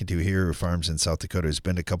we're talking to here, who farms in South Dakota, who's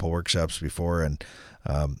been to a couple workshops before, and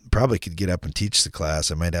probably could get up and teach the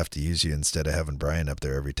class. I might have to use you instead of having Brian up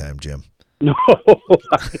there every time, Jim. No,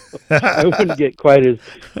 I wouldn't get quite as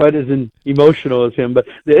emotional as him. But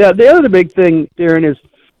the other big thing, Darren, is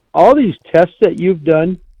all these tests that you've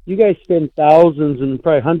done. You guys spend thousands and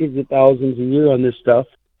probably hundreds of thousands a year on this stuff,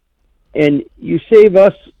 and you save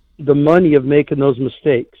us the money of making those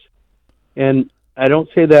mistakes. And I don't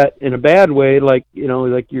say that in a bad way, like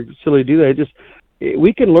you're silly to do that.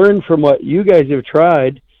 We can learn from what you guys have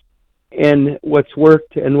tried and what's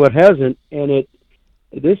worked and what hasn't. And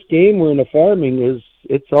this game we're in a farming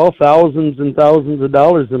it's all thousands and thousands of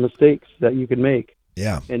dollars of mistakes that you can make.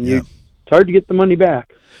 Yeah. And it's hard to get the money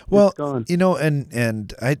back. Well,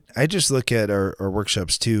 and I just look at our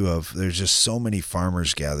workshops too, of there's just so many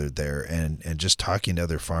farmers gathered there, and just talking to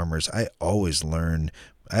other farmers, I always learn.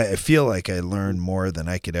 I feel like I learn more than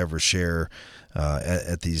I could ever share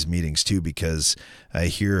at these meetings too, because I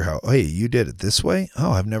hear how, hey, you did it this way.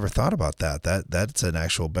 Oh, I've never thought about that. That's an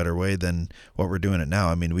actual better way than what we're doing it now.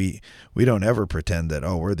 I mean, we don't ever pretend that,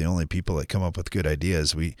 we're the only people that come up with good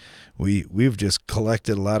ideas. We've just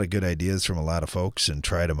collected a lot of good ideas from a lot of folks and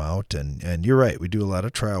tried them out. And you're right, we do a lot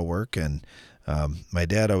of trial work. And my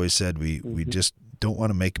dad always said we just don't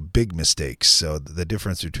want to make big mistakes. So the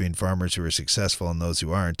difference between farmers who are successful and those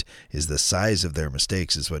who aren't is the size of their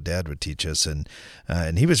mistakes, is what Dad would teach us. And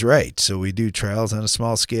he was right. So we do trials on a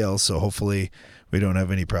small scale. So hopefully we don't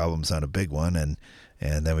have any problems on a big one. And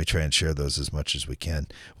then we try and share those as much as we can.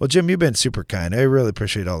 Well, Jim, you've been super kind. I really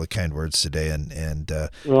appreciate all the kind words today, and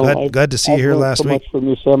glad to see you here last week. I've learned so much from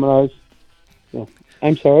your seminars. Yeah.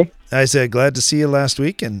 I'm sorry? I said glad to see you last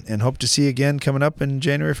week, and hope to see you again coming up in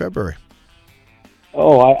January, February.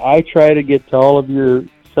 Oh, I try to get to all of your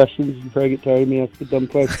sessions and try to get tired of me asking dumb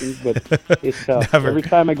questions, but it's tough. Every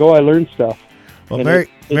time I go, I learn stuff. Well, Merry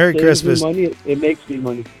Christmas. Money, it makes me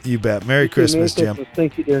money. You bet. Merry Christmas, Jim.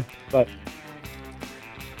 Thank you, dear. Bye.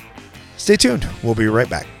 Stay tuned. We'll be right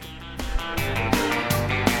back.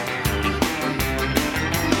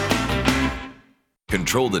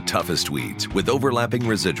 Control the toughest weeds with overlapping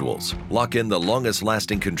residuals. Lock in the longest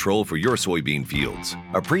lasting control for your soybean fields.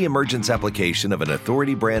 A pre-emergence application of an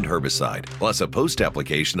Authority brand herbicide plus a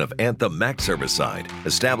post-application of Anthem Max herbicide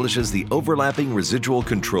establishes the overlapping residual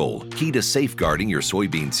control key to safeguarding your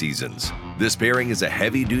soybean seasons. This pairing is a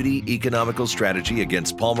heavy-duty, economical strategy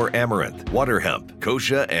against Palmer amaranth, water hemp,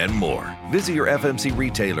 kochia, and more. Visit your FMC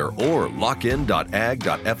retailer or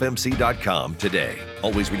lockin.ag.fmc.com today.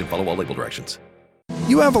 Always read and follow all label directions.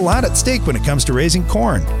 You have a lot at stake when it comes to raising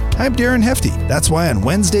corn. I'm Darren Hefty. That's why on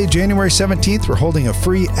Wednesday, January 17th, we're holding a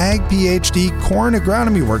free Ag PhD Corn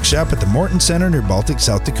Agronomy Workshop at the Morton Center near Baltic,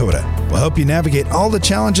 South Dakota. We'll help you navigate all the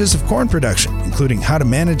challenges of corn production, including how to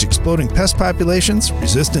manage exploding pest populations,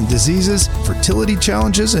 resistant diseases, fertility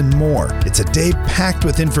challenges, and more. It's a day packed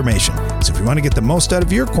with information. So if you want to get the most out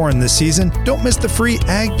of your corn this season, don't miss the free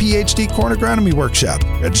Ag PhD Corn Agronomy Workshop.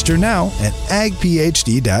 Register now at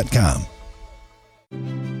agphd.com.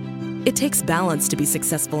 It takes balance to be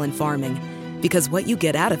successful in farming, because what you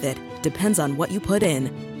get out of it depends on what you put in.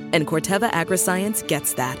 And Corteva Agriscience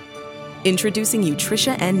gets that. Introducing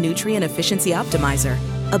Utrisha N Nutrient Efficiency Optimizer,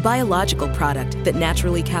 a biological product that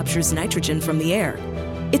naturally captures nitrogen from the air.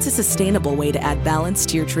 It's a sustainable way to add balance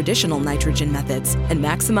to your traditional nitrogen methods and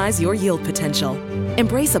maximize your yield potential.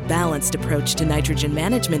 Embrace a balanced approach to nitrogen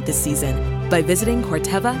management this season by visiting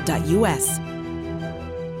corteva.us.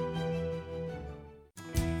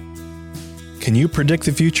 Can you predict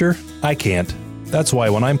the future? I can't. That's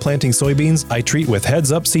why when I'm planting soybeans, I treat with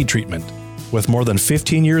Heads Up seed treatment. With more than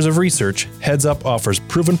 15 years of research, Heads Up offers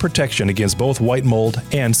proven protection against both white mold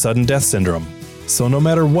and sudden death syndrome. So no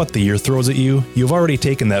matter what the year throws at you, you've already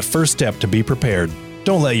taken that first step to be prepared.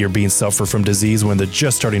 Don't let your beans suffer from disease when they're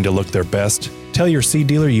just starting to look their best. Tell your seed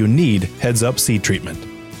dealer you need Heads Up seed treatment.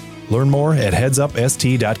 Learn more at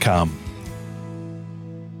headsupst.com.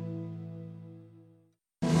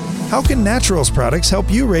 How can naturals products help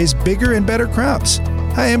you raise bigger and better crops?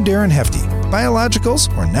 Hi, I'm Darren Hefty. Biologicals,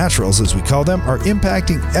 or naturals as we call them, are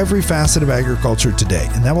impacting every facet of agriculture today,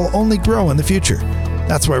 and that will only grow in the future.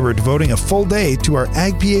 That's why we're devoting a full day to our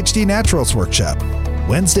Ag PhD Naturals Workshop,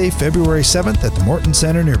 Wednesday, February 7th at the Morton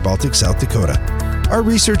Center near Baltic, South Dakota. Our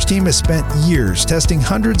research team has spent years testing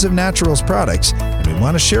hundreds of naturals products, and we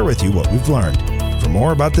want to share with you what we've learned. For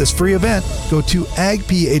more about this free event, go to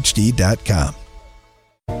agphd.com.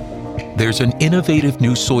 There's an innovative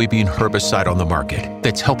new soybean herbicide on the market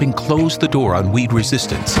that's helping close the door on weed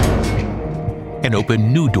resistance and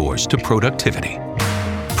open new doors to productivity.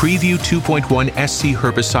 Preview 2.1 SC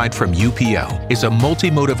herbicide from UPL is a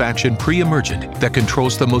multi-mode of action pre-emergent that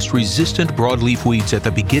controls the most resistant broadleaf weeds at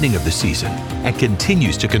the beginning of the season and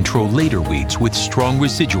continues to control later weeds with strong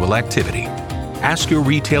residual activity. Ask your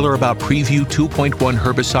retailer about Preview 2.1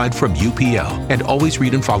 herbicide from UPL and always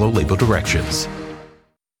read and follow label directions.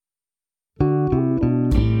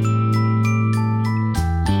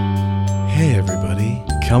 Hey everybody,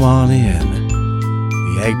 come on in.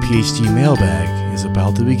 The Ag PhD mailbag is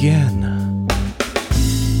about to begin.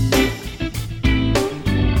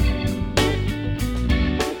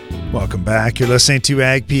 Welcome back. You're listening to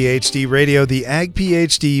Ag PhD Radio. The Ag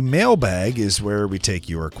PhD mailbag is where we take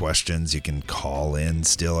your questions. You can call in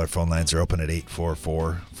still. Our phone lines are open at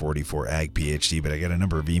 844-44-AG-PhD, but I got a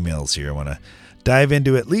number of emails here. I want to dive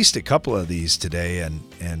into at least a couple of these today and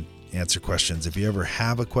answer questions. If you ever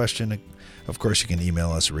have a question, of course, you can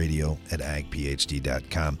email us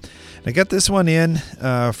radio@agphd.com. And I got this one in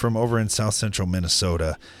from over in South Central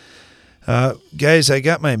Minnesota. Guys, I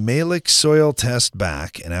got my Malik soil test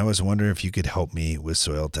back, and I was wondering if you could help me with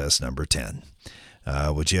soil test number 10.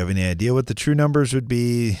 Would you have any idea what the true numbers would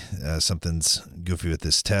be? Something's goofy with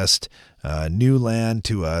this test. New land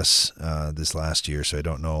to us this last year, so I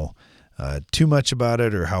don't know too much about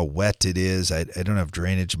it or how wet it is. I don't have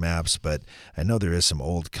drainage maps, but I know there is some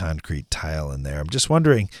old concrete tile in there. I'm just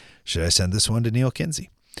wondering, should I send this one to Neil Kinsey?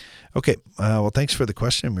 Okay, well, thanks for the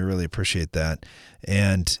question. We really appreciate that.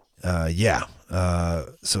 And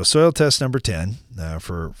so soil test number 10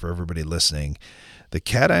 for everybody listening. The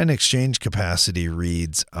cation exchange capacity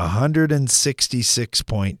reads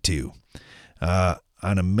 166.2.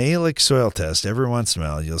 On a Mehlich soil test, every once in a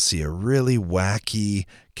while, you'll see a really wacky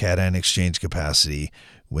cation exchange capacity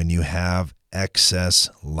when you have excess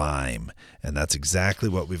lime. And that's exactly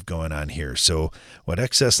what we've going on here. So what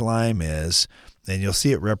excess lime is, and you'll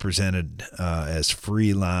see it represented as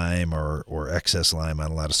free lime or excess lime on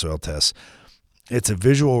a lot of soil tests, it's a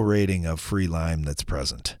visual rating of free lime that's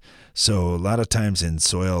present. So a lot of times in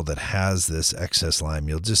soil that has this excess lime,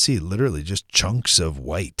 you'll just see literally just chunks of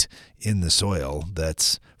white in the soil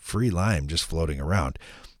that's free lime just floating around.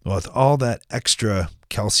 Well, with all that extra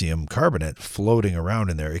calcium carbonate floating around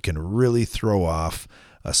in there, it can really throw off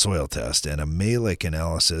a soil test. And a Mehlich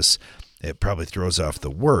analysis, it probably throws off the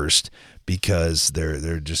worst because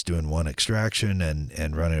they're just doing one extraction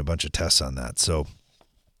and running a bunch of tests on that. So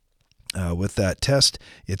with that test,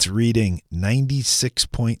 it's reading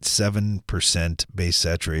 96.7% base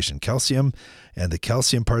saturation calcium, and the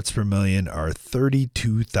calcium parts per million are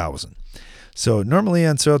 32,000. So normally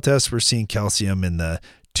on soil tests, we're seeing calcium in the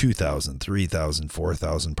 2,000, 3,000,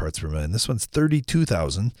 4,000 parts per million. This one's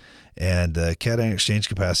 32,000, and the cation exchange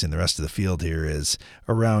capacity in the rest of the field here is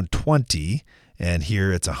around 20, and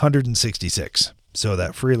here it's 166. So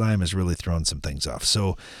that free lime has really thrown some things off.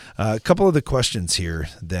 So a couple of the questions here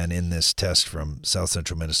then in this test from South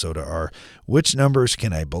Central Minnesota are, which numbers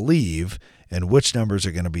can I believe and which numbers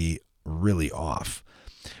are going to be really off?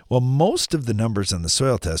 Well, most of the numbers on the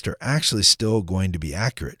soil test are actually still going to be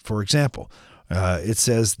accurate. For example, it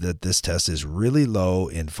says that this test is really low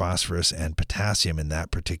in phosphorus and potassium in that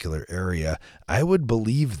particular area. I would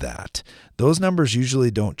believe that. Those numbers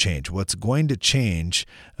usually don't change. What's going to change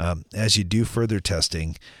as you do further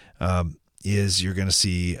testing is you're going to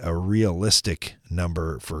see a realistic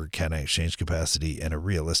number for cation exchange capacity and a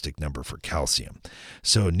realistic number for calcium.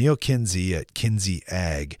 So Neil Kinsey at Kinsey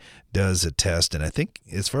Ag does a test, and I think,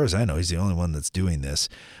 as far as I know, he's the only one that's doing this,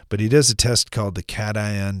 but he does a test called the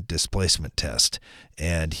cation displacement test,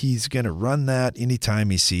 and he's going to run that anytime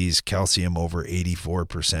he sees calcium over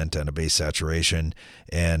 84% on a base saturation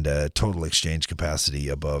and a total exchange capacity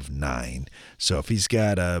above 9. So if he's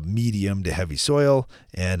got a medium to heavy soil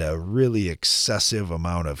and a really excessive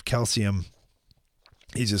amount of calcium,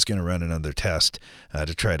 he's just going to run another test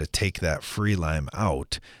to try to take that free lime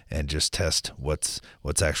out and just test what's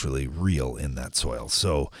actually real in that soil.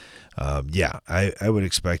 So, I would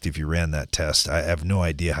expect if you ran that test, I have no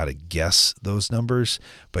idea how to guess those numbers,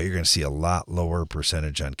 but you're going to see a lot lower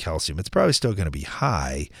percentage on calcium. It's probably still going to be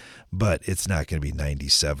high, but it's not going to be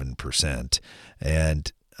 97%.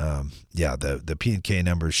 And the P&K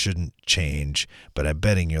numbers shouldn't change, but I'm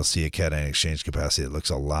betting you'll see a cation exchange capacity that looks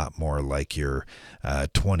a lot more like your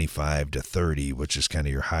 25 to 30, which is kind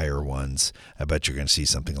of your higher ones. I bet you're going to see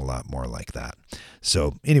something a lot more like that.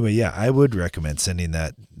 So anyway, I would recommend sending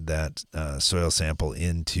that soil sample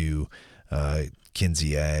into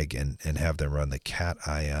Kinsey Ag and have them run the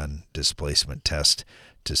cation displacement test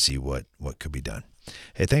to see what could be done.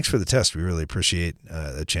 Hey, thanks for the test. We really appreciate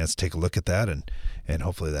a chance to take a look at that, and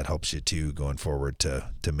hopefully that helps you too going forward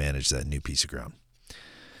to manage that new piece of ground.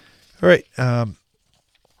 All right.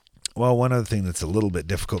 Well, one other thing that's a little bit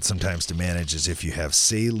difficult sometimes to manage is if you have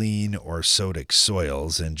saline or sodic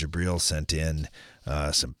soils, and Jabril sent in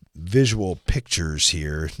some visual pictures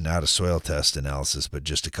here, not a soil test analysis, but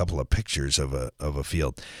just a couple of pictures of a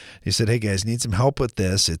field. He said, hey guys, need some help with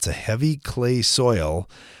this. It's a heavy clay soil.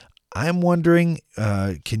 I'm wondering,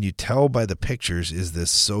 can you tell by the pictures, is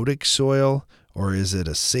this sodic soil or is it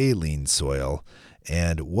a saline soil?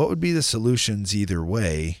 And what would be the solutions either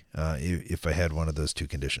way if I had one of those two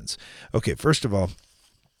conditions? Okay, first of all,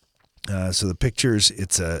 so the pictures,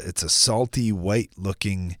 it's a salty,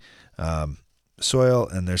 white-looking soil,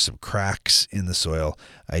 and there's some cracks in the soil.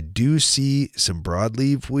 I do see some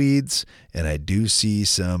broadleaf weeds, and I do see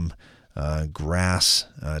some grass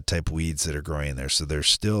type weeds that are growing in there. So there's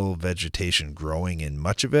still vegetation growing in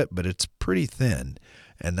much of it, but it's pretty thin.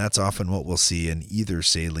 And that's often what we'll see in either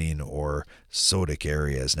saline or sodic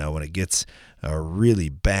areas. Now, when it gets really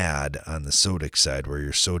bad on the sodic side, where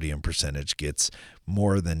your sodium percentage gets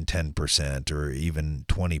more than 10% or even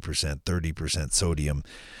 20%, 30% sodium,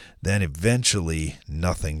 then eventually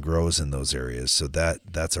nothing grows in those areas. So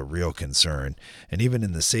that's a real concern. And even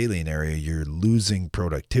in the saline area, you're losing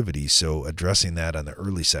productivity. So addressing that on the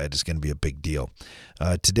early side is going to be a big deal.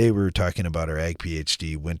 Today we were talking about our Ag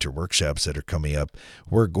PhD winter workshops that are coming up.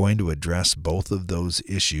 We're going to address both of those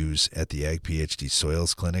issues at the Ag PhD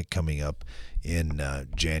Soils Clinic coming up in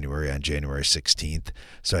January, on January 16th.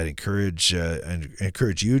 So I'd encourage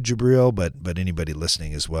you, Jabril, but anybody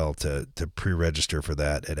listening as well to pre-register for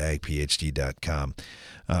that at agphd.com.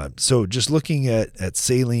 So just looking at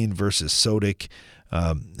saline versus sodic,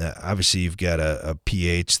 obviously you've got a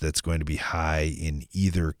pH that's going to be high in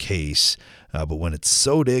either case, but when it's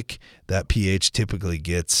sodic, that pH typically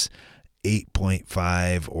gets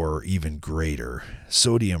 8.5 or even greater.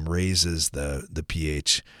 Sodium raises the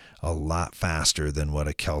pH a lot faster than what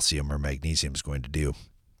a calcium or magnesium is going to do.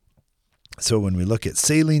 So when we look at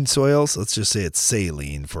saline soils, let's just say it's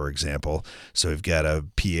saline, for example. So we've got a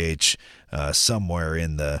pH somewhere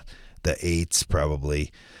in the 8s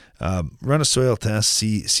probably. Run a soil test,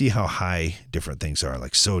 see how high different things are,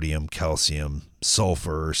 like sodium, calcium,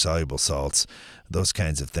 sulfur, soluble salts, those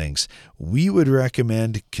kinds of things. We would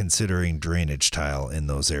recommend considering drainage tile in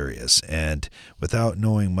those areas. And without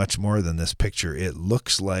knowing much more than this picture, it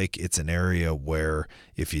looks like it's an area where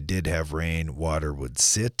if you did have rain, water would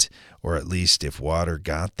sit, or at least if water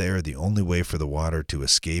got there, the only way for the water to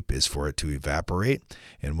escape is for it to evaporate.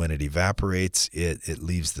 And when it evaporates, it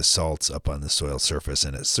leaves the salts up on the soil surface.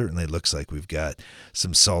 And it certainly looks like we've got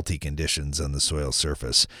some salty conditions on the soil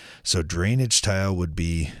surface. So drainage tile would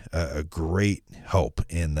be a great help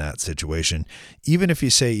in that situation. Even if you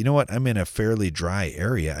say, you know what, I'm in a fairly dry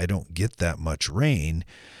area, I don't get that much rain.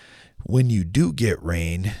 When you do get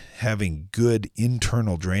rain, having good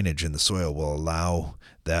internal drainage in the soil will allow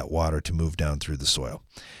that water to move down through the soil.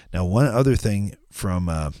 Now, one other thing from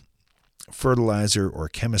a fertilizer or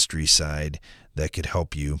chemistry side that could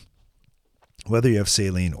help you, whether you have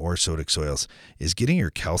saline or sodic soils, is getting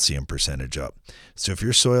your calcium percentage up. So if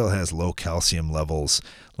your soil has low calcium levels,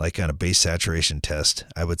 like on a base saturation test,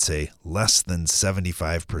 I would say less than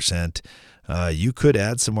 75%, you could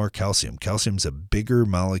add some more calcium. Calcium's a bigger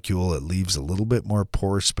molecule. It leaves a little bit more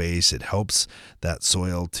pore space. It helps that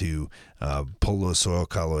soil to pull those soil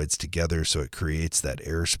colloids together so it creates that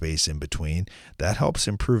air space in between. That helps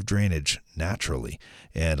improve drainage naturally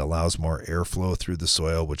and allows more airflow through the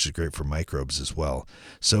soil, which is great for microbes as well.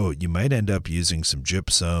 So you might end up using some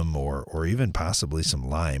gypsum or even possibly some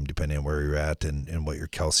lime, depending on where you're at and what your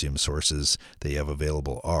calcium sources that you have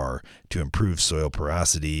available are, to improve soil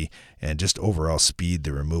porosity and just overall speed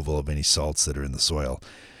the removal of any salts that are in the soil.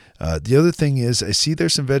 The other thing is I see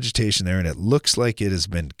there's some vegetation there and it looks like it has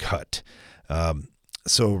been cut.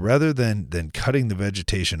 So rather than cutting the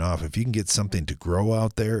vegetation off, if you can get something to grow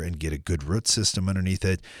out there and get a good root system underneath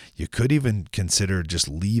it, you could even consider just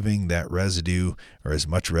leaving that residue or as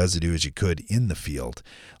much residue as you could in the field.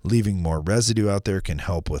 Leaving more residue out there can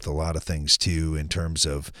help with a lot of things too, in terms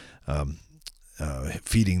of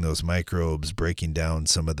feeding those microbes, breaking down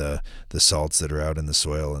some of the salts that are out in the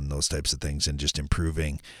soil and those types of things, and just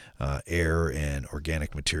improving air and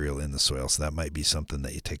organic material in the soil. So that might be something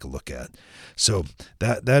that you take a look at. So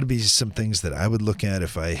that'd be some things that I would look at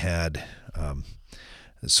if I had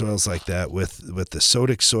soils like that. With the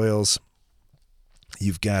sodic soils,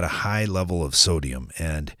 you've got a high level of sodium,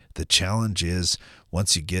 and the challenge is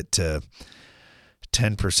once you get to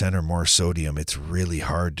 10% or more sodium, it's really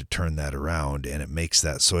hard to turn that around, and it makes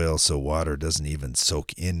that soil so water doesn't even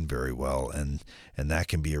soak in very well, and that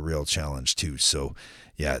can be a real challenge too. So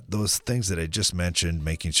yeah, those things that I just mentioned,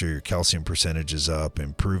 making sure your calcium percentage is up,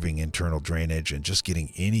 improving internal drainage, and just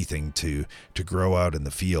getting anything to grow out in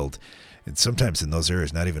the field. And sometimes in those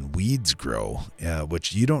areas, not even weeds grow,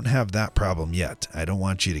 which you don't have that problem yet. I don't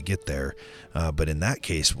want you to get there. But in that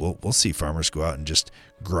case, we'll see farmers go out and just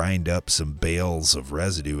grind up some bales of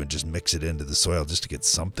residue and just mix it into the soil just to get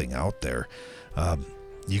something out there.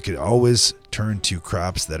 You could always turn to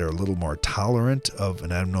crops that are a little more tolerant of,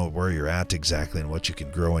 and I don't know where you're at exactly and what you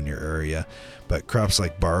can grow in your area, but crops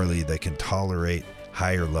like barley that can tolerate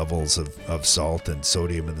higher levels of salt and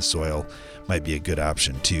sodium in the soil might be a good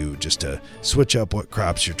option too, just to switch up what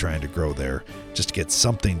crops you're trying to grow there, just to get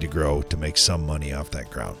something to grow to make some money off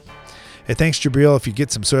that ground. Hey, thanks, Jabril. If you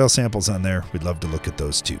get some soil samples on there, we'd love to look at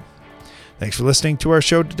those too. Thanks for listening to our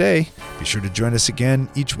show today. Be sure to join us again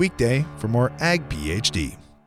each weekday for more Ag PhD.